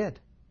Jesus did.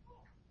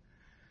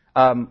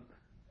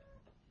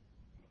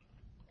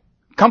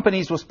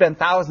 Companies will spend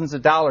thousands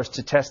of dollars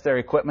to test their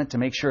equipment to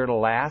make sure it'll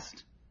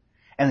last.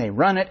 And they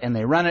run it, and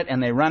they run it,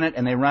 and they run it,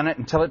 and they run it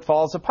until it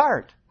falls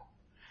apart.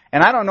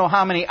 And I don't know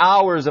how many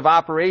hours of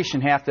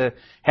operation have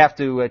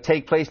to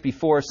take place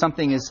before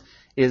something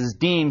is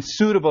deemed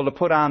suitable to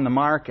put on the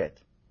market.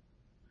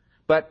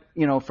 But,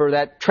 for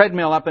that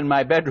treadmill up in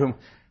my bedroom,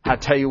 I'll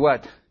tell you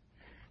what,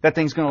 that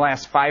thing's going to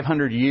last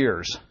 500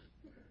 years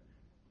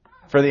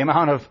for the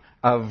amount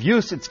of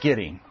use it's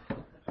getting.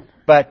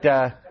 But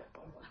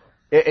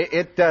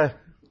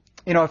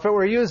if it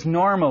were used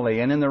normally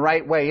and in the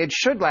right way, it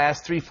should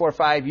last 3, 4,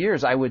 5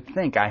 years, I would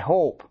think, I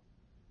hope.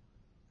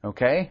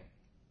 Okay?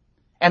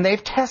 And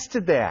they've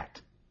tested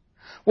that.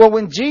 Well,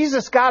 when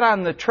Jesus got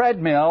on the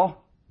treadmill,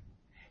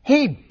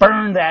 He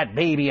burned that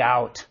baby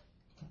out.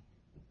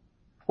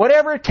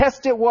 Whatever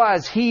test it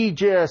was, He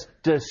just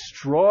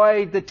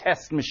destroyed the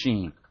test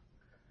machine.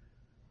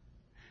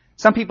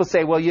 Some people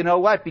say, well, you know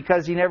what?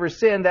 Because He never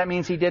sinned, that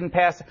means He didn't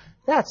pass.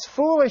 That's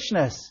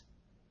foolishness.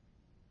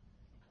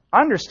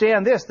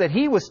 Understand this, that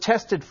He was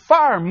tested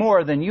far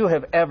more than you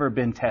have ever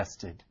been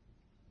tested.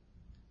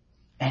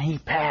 And He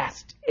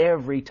passed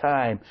every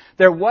time.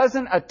 There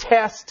wasn't a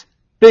test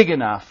big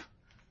enough,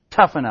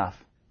 tough enough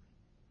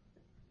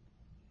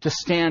to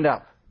stand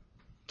up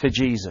to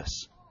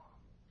Jesus.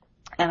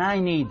 And I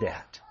need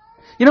that.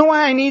 You know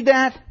why I need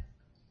that?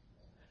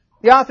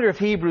 The author of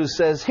Hebrews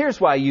says, here's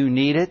why you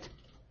need it.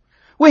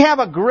 We have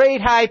a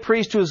great high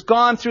priest who has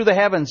gone through the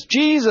heavens,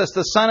 Jesus,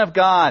 the Son of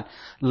God.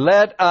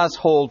 Let us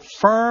hold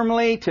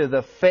firmly to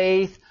the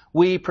faith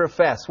we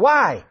profess.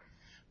 Why?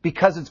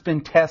 Because it's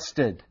been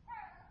tested.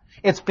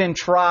 It's been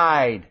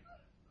tried.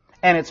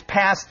 And it's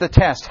passed the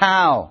test.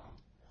 How?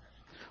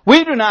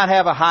 We do not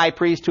have a high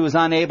priest who is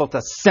unable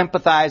to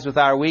sympathize with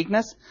our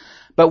weakness,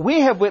 but we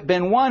have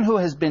been one who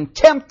has been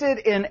tempted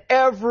in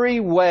every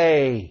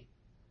way,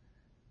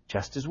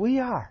 just as we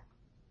are,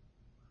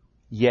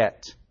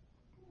 yet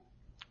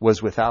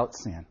was without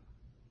sin.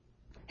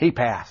 He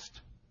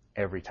passed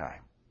every time.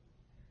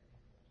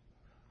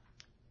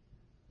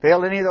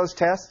 Failed any of those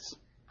tests?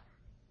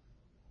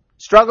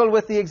 Struggled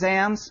with the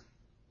exams?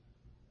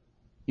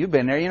 You've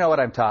been there. You know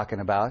what I'm talking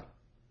about.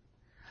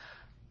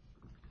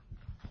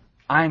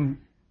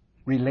 I'm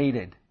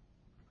related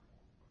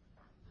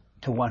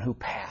to one who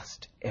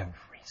passed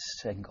every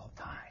single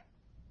time.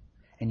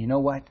 And you know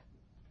what?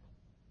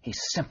 He's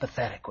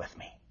sympathetic with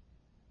me.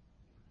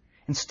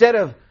 Instead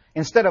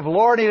of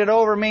lording it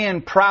over me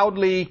and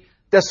proudly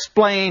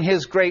displaying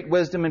His great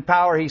wisdom and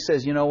power, He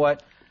says, you know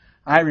what?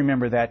 I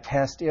remember that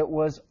test. It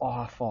was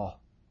awful.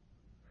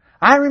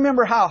 I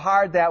remember how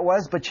hard that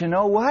was, but you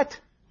know what?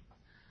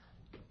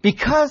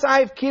 Because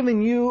I've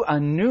given you a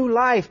new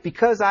life,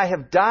 because I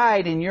have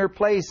died in your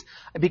place,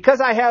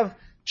 because I have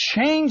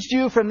changed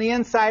you from the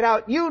inside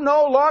out, you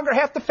no longer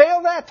have to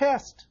fail that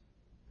test.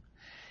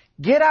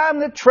 Get on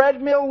the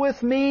treadmill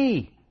with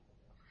me,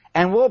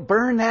 and we'll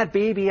burn that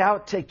baby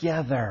out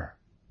together.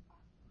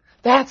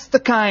 That's the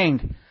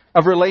kind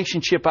of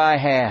relationship I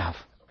have.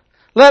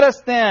 Let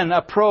us then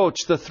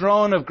approach the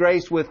throne of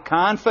grace with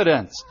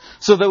confidence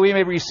so that we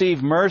may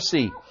receive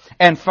mercy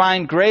and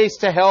find grace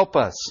to help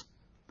us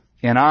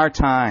in our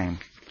time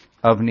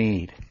of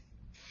need.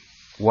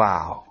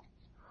 Wow.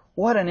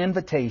 What an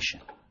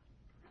invitation.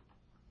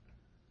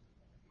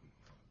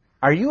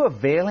 Are you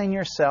availing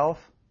yourself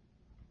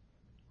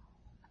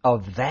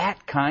of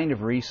that kind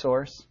of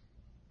resource?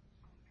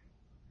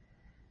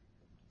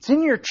 It's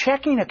in your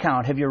checking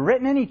account. Have you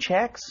written any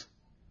checks?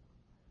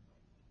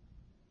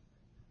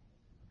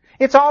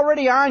 It's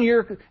already on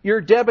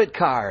your debit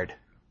card.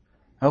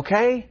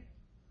 Okay?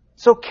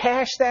 So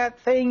cash that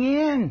thing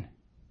in.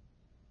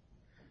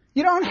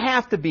 You don't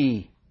have to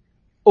be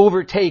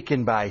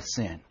overtaken by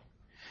sin.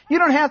 You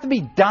don't have to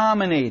be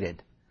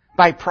dominated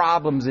by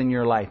problems in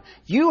your life.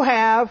 You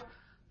have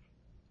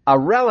a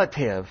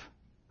relative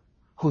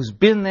who's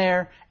been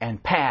there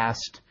and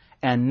passed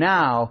and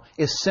now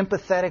is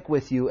sympathetic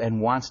with you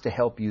and wants to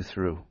help you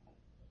through.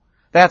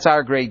 That's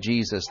our great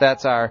Jesus.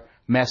 That's our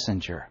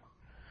messenger.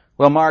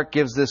 Well, Mark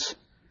gives this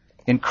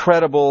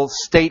incredible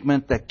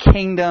statement, the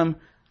kingdom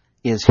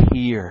is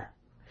here.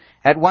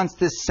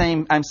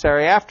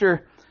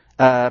 After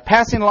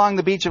passing along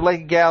the beach of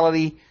Lake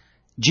Galilee,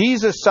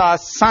 Jesus saw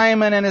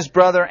Simon and his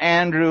brother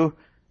Andrew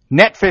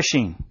net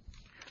fishing.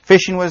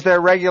 Fishing was their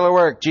regular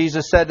work.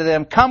 Jesus said to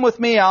them, "Come with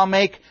me, I'll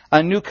make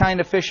a new kind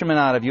of fisherman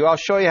out of you. I'll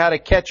show you how to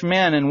catch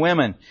men and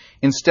women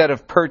instead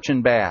of perch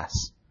and bass."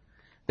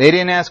 They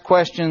didn't ask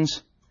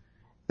questions.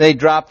 They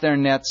dropped their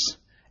nets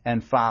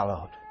and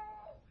followed.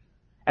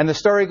 And the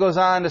story goes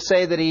on to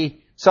say that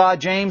He saw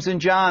James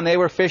and John. They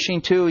were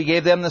fishing too. He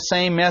gave them the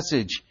same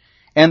message,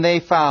 and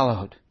they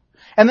followed.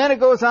 And then it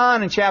goes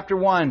on in chapter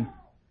 1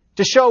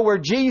 to show where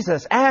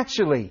Jesus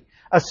actually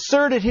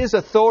asserted His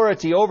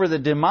authority over the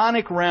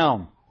demonic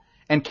realm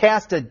and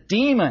cast a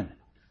demon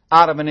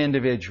out of an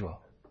individual.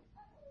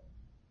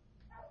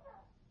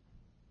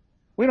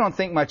 We don't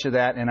think much of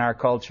that in our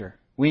culture.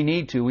 We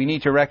need to. We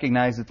need to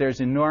recognize that there's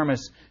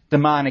enormous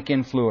demonic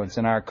influence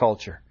in our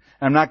culture.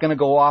 I'm not going to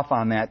go off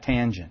on that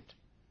tangent.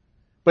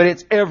 But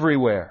it's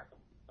everywhere.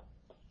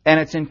 And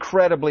it's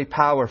incredibly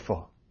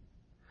powerful.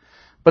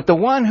 But the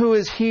one who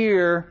is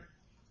here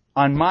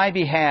on my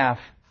behalf,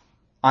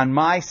 on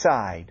my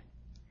side,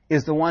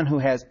 is the one who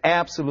has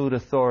absolute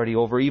authority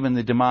over even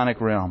the demonic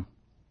realm.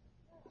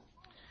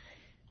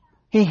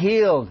 He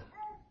healed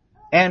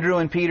Andrew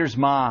and Peter's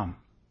mom.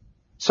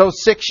 So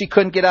sick she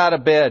couldn't get out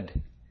of bed.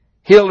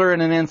 Healed her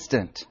in an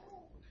instant.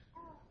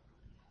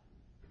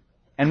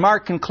 And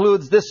Mark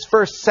concludes this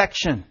first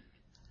section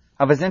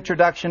of his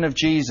introduction of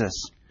Jesus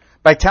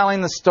by telling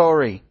the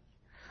story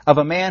of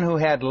a man who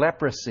had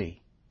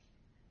leprosy.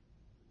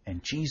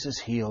 And Jesus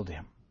healed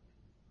him.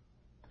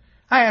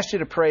 I asked you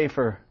to pray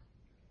for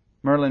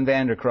Merlin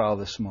Vanderkraal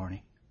this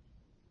morning.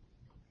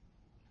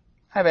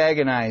 I've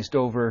agonized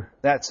over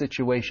that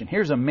situation.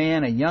 Here's a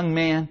man, a young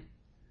man,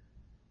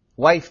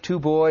 wife, 2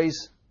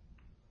 boys,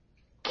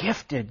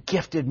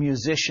 gifted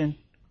musician,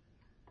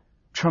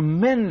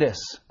 tremendous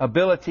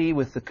ability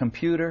with the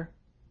computer,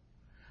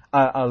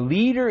 a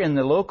leader in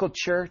the local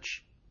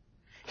church.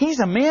 He's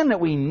a man that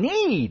we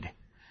need.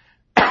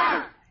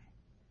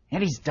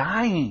 And he's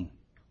dying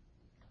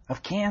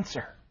of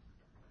cancer.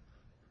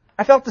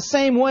 I felt the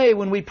same way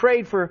when we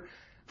prayed for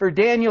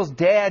Daniel's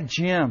dad,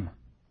 Jim.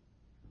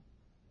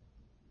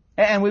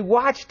 And we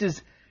watched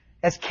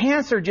as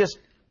cancer just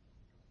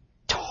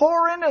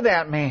tore into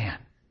that man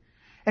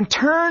and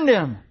turned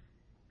him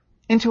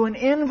into an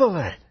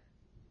invalid.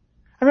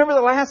 I remember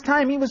the last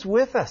time he was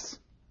with us,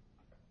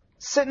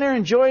 sitting there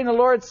enjoying the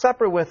Lord's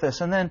Supper with us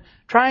and then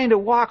trying to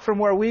walk from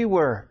where we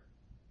were,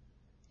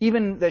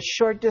 even the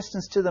short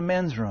distance to the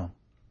men's room.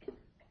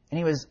 And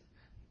he was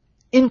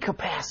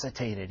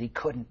incapacitated. He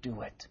couldn't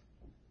do it.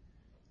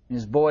 And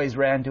his boys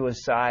ran to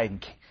his side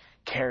and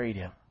carried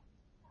him.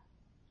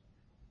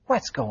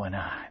 What's going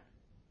on?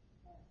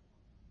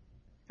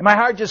 And my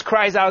heart just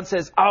cries out and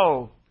says,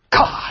 oh,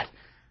 God,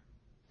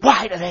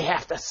 why do they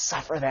have to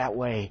suffer that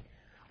way?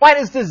 Why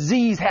does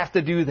disease have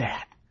to do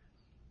that?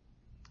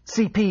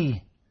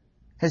 CP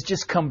has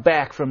just come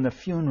back from the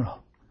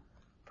funeral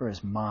for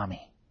his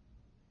mommy.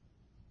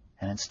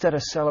 And instead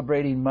of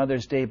celebrating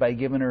Mother's Day by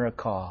giving her a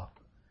call,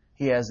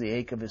 he has the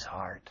ache of his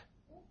heart.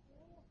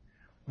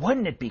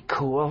 Wouldn't it be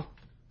cool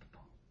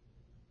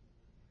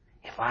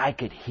if I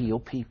could heal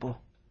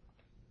people?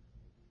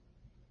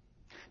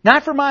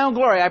 Not for my own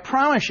glory, I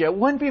promise you, it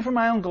wouldn't be for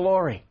my own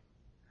glory.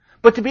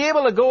 But to be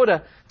able to go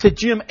to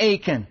Jim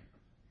Aiken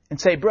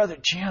and say, Brother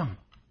Jim,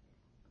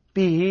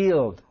 be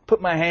healed.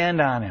 Put my hand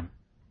on him.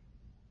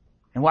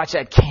 And watch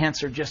that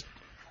cancer just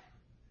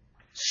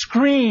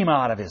scream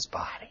out of his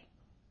body.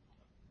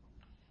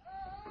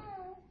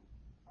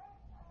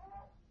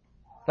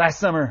 Last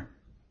summer,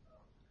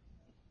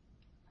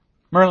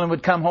 Merlin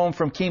would come home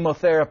from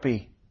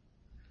chemotherapy,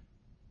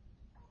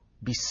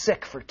 be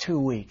sick for 2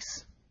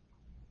 weeks.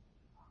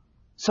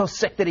 So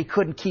sick that he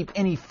couldn't keep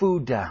any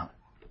food down.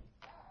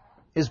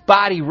 His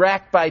body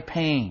racked by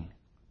pain.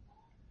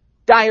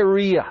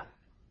 Diarrhea.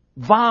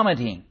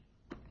 Vomiting.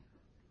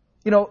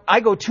 You know,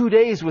 I go 2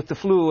 days with the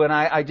flu and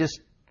I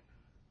just,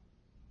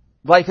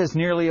 life is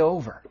nearly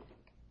over.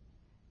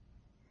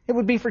 It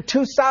would be for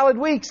 2 solid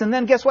weeks, and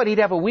then guess what? He'd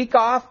have a week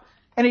off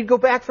and he'd go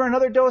back for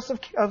another dose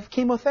of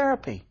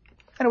chemotherapy.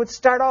 And it would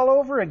start all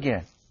over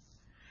again.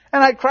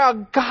 And I'd cry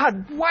out,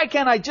 God, why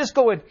can't I just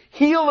go and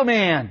heal the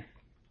man?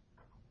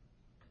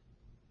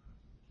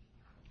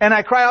 And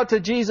I cry out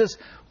to Jesus,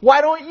 why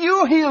don't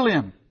you heal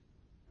him?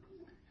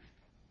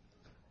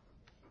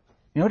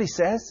 You know what he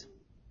says?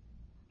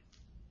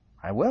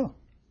 I will.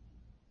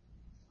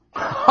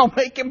 I'll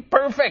make him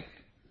perfect.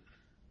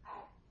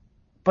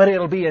 But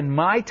it'll be in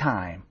my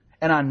time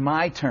and on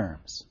my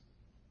terms.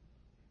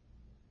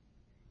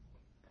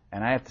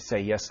 And I have to say,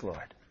 yes,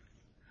 Lord,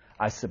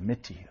 I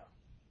submit to you.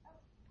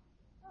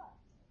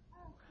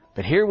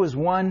 But here was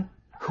one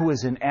who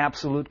was in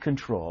absolute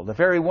control, the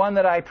very one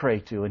that I pray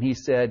to. And he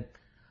said,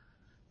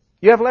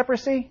 you have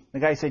leprosy? The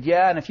guy said,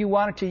 yeah, and if you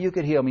wanted to, you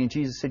could heal me. And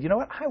Jesus said, you know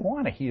what? I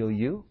want to heal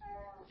you.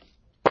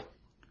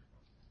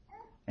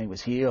 And he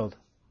was healed.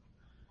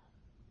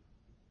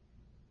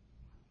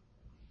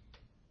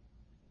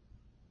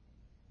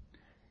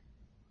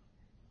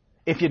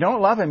 If you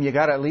don't love him, you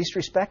got to at least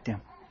respect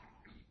him.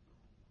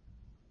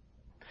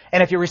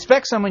 And if you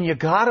respect someone, you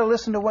got to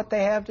listen to what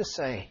they have to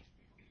say.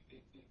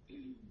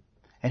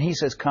 And he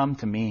says, come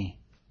to me.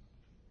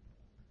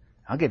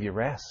 I'll give you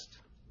rest.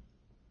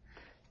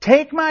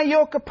 Take my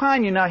yoke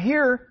upon you. Now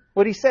hear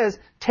what he says.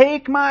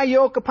 Take my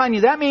yoke upon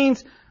you. That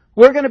means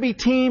we're going to be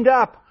teamed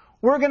up.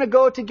 We're going to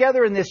go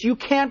together in this. You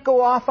can't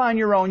go off on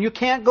your own. You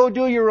can't go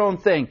do your own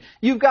thing.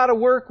 You've got to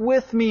work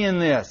with me in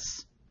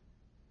this.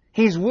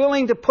 He's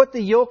willing to put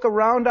the yoke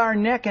around our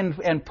neck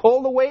and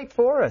pull the weight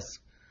for us.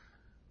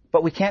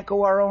 But we can't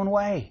go our own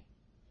way.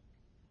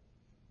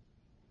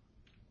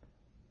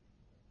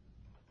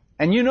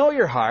 And you know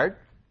your heart.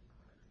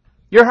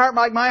 Your heart,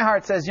 like my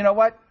heart, says, you know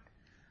what?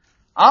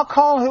 I'll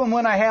call him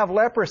when I have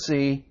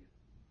leprosy,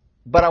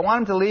 but I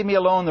want him to leave me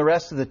alone the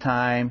rest of the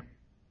time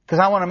because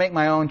I want to make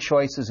my own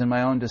choices and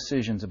my own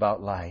decisions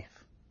about life.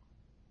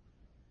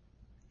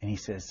 And he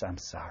says, I'm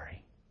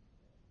sorry.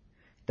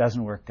 It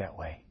doesn't work that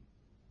way.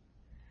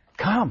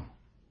 Come.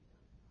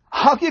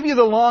 I'll give you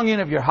the longing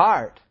of your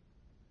heart.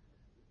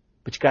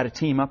 But you got to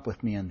team up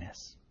with me in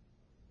this.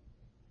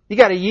 You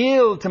got to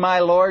yield to my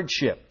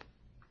lordship.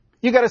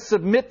 You got to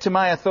submit to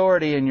my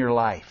authority in your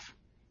life.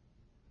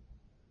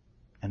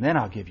 And then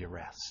I'll give you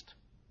rest.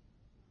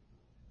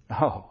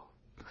 Oh,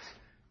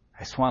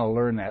 I just want to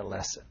learn that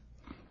lesson.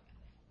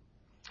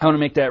 I want to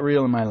make that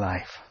real in my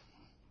life.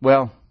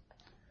 Well,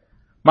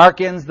 Mark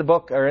ends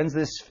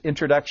this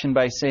introduction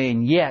by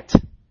saying, yet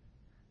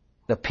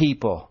the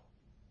people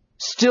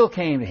still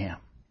came to him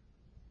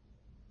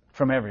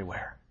from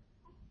everywhere.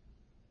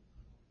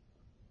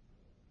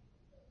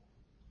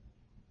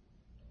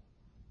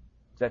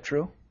 Is that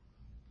true?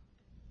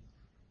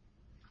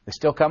 They're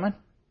still coming?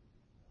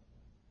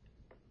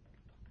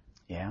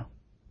 Yeah.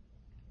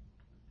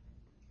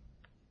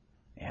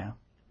 Yeah.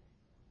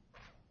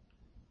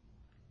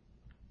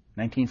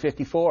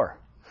 1954.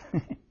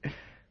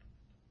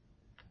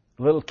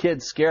 Little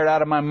kid scared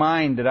out of my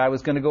mind that I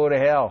was going to go to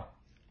hell.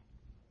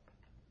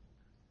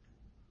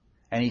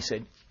 And he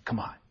said, come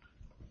on.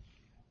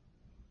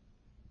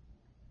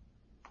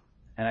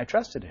 And I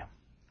trusted him.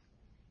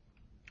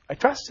 I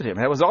trusted him.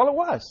 That was all it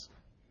was.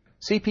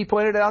 CP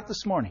pointed it out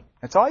this morning.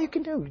 That's all you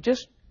can do.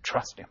 Just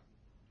trust him.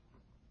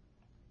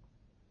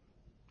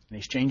 And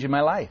he's changing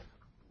my life.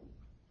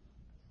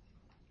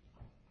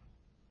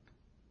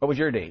 What was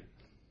your date?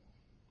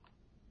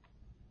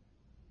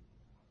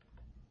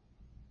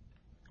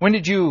 When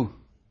did you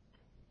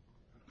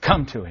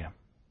come to him?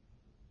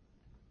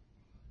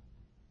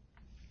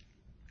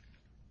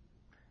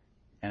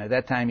 And at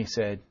that time he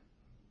said,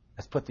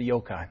 let's put the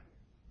yoke on.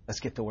 Let's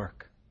get to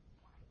work.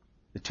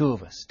 The two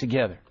of us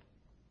together.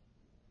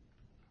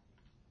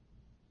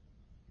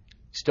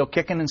 Still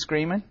kicking and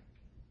screaming?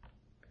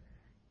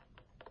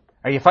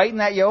 Are you fighting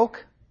that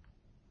yoke?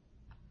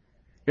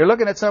 You're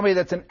looking at somebody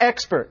that's an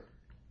expert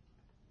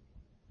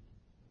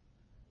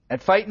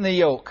at fighting the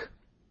yoke.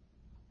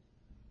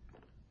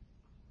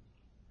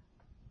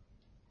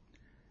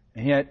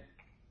 And yet,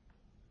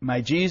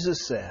 my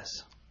Jesus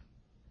says,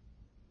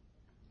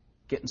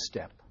 get in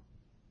step.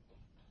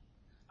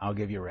 I'll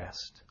give you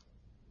rest.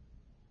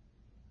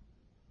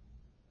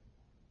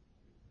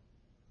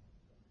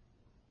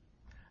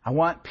 I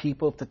want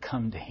people to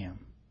come to him.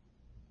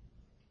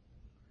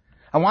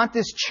 I want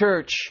this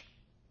church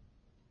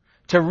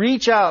to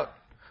reach out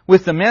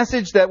with the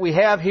message that we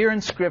have here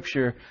in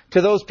Scripture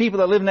to those people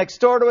that live next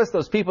door to us,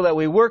 those people that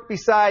we work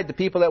beside, the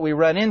people that we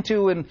run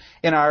into in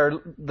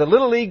the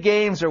Little League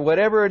games or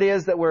whatever it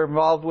is that we're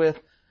involved with.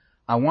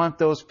 I want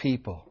those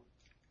people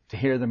to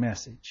hear the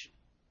message.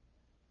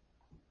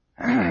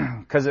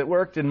 Because it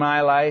worked in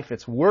my life.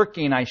 It's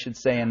working, I should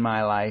say, in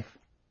my life.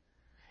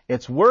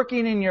 It's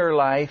working in your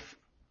life.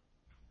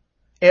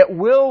 It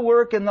will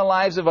work in the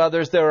lives of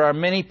others. There are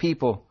many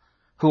people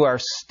who are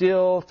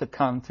still to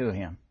come to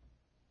him.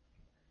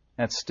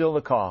 That's still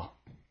the call.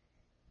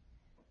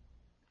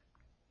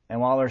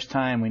 And while there's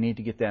time, we need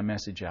to get that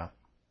message out.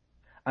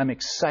 I'm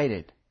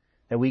excited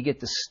that we get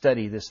to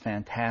study this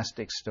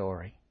fantastic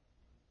story.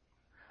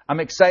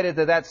 I'm excited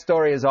that that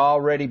story has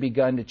already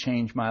begun to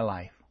change my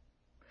life.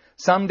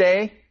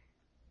 Someday,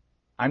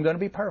 I'm going to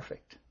be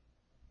perfect.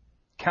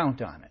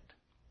 Count on it.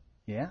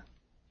 Yeah?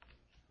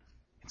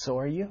 And so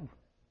are you.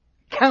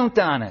 Count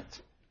on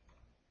it.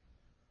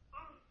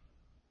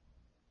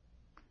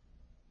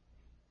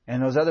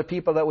 And those other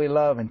people that we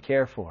love and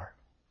care for,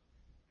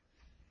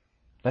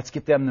 let's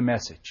get them the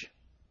message.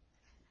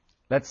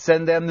 Let's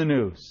send them the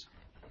news.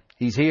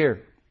 He's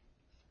here.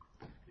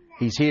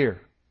 He's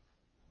here.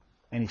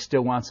 And he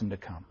still wants them to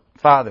come.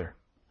 Father,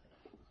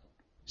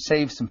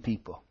 save some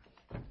people.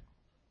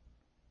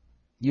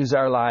 Use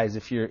our lives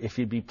if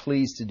you'd be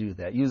pleased to do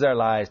that. Use our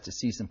lives to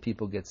see some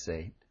people get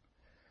saved.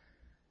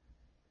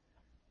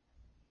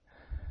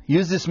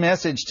 Use this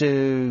message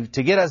to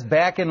get us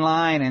back in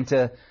line and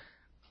to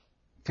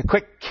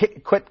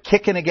quit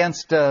kicking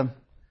against the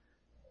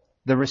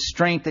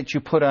restraint that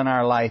you put on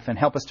our life and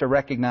help us to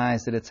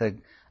recognize that it's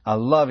a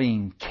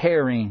loving,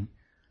 caring,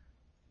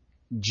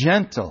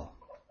 gentle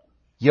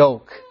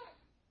yoke.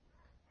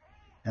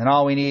 And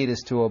all we need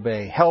is to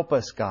obey. Help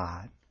us,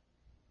 God.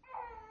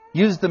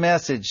 Use the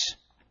message.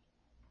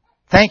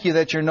 Thank you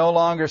that you're no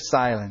longer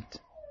silent.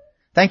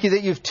 Thank you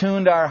that you've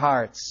tuned our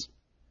hearts.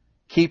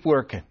 Keep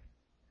working.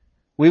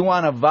 We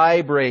want to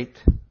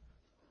vibrate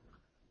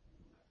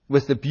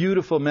with the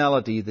beautiful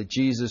melody that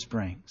Jesus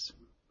brings.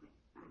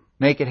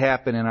 Make it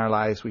happen in our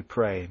lives, we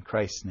pray. In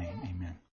Christ's name, amen.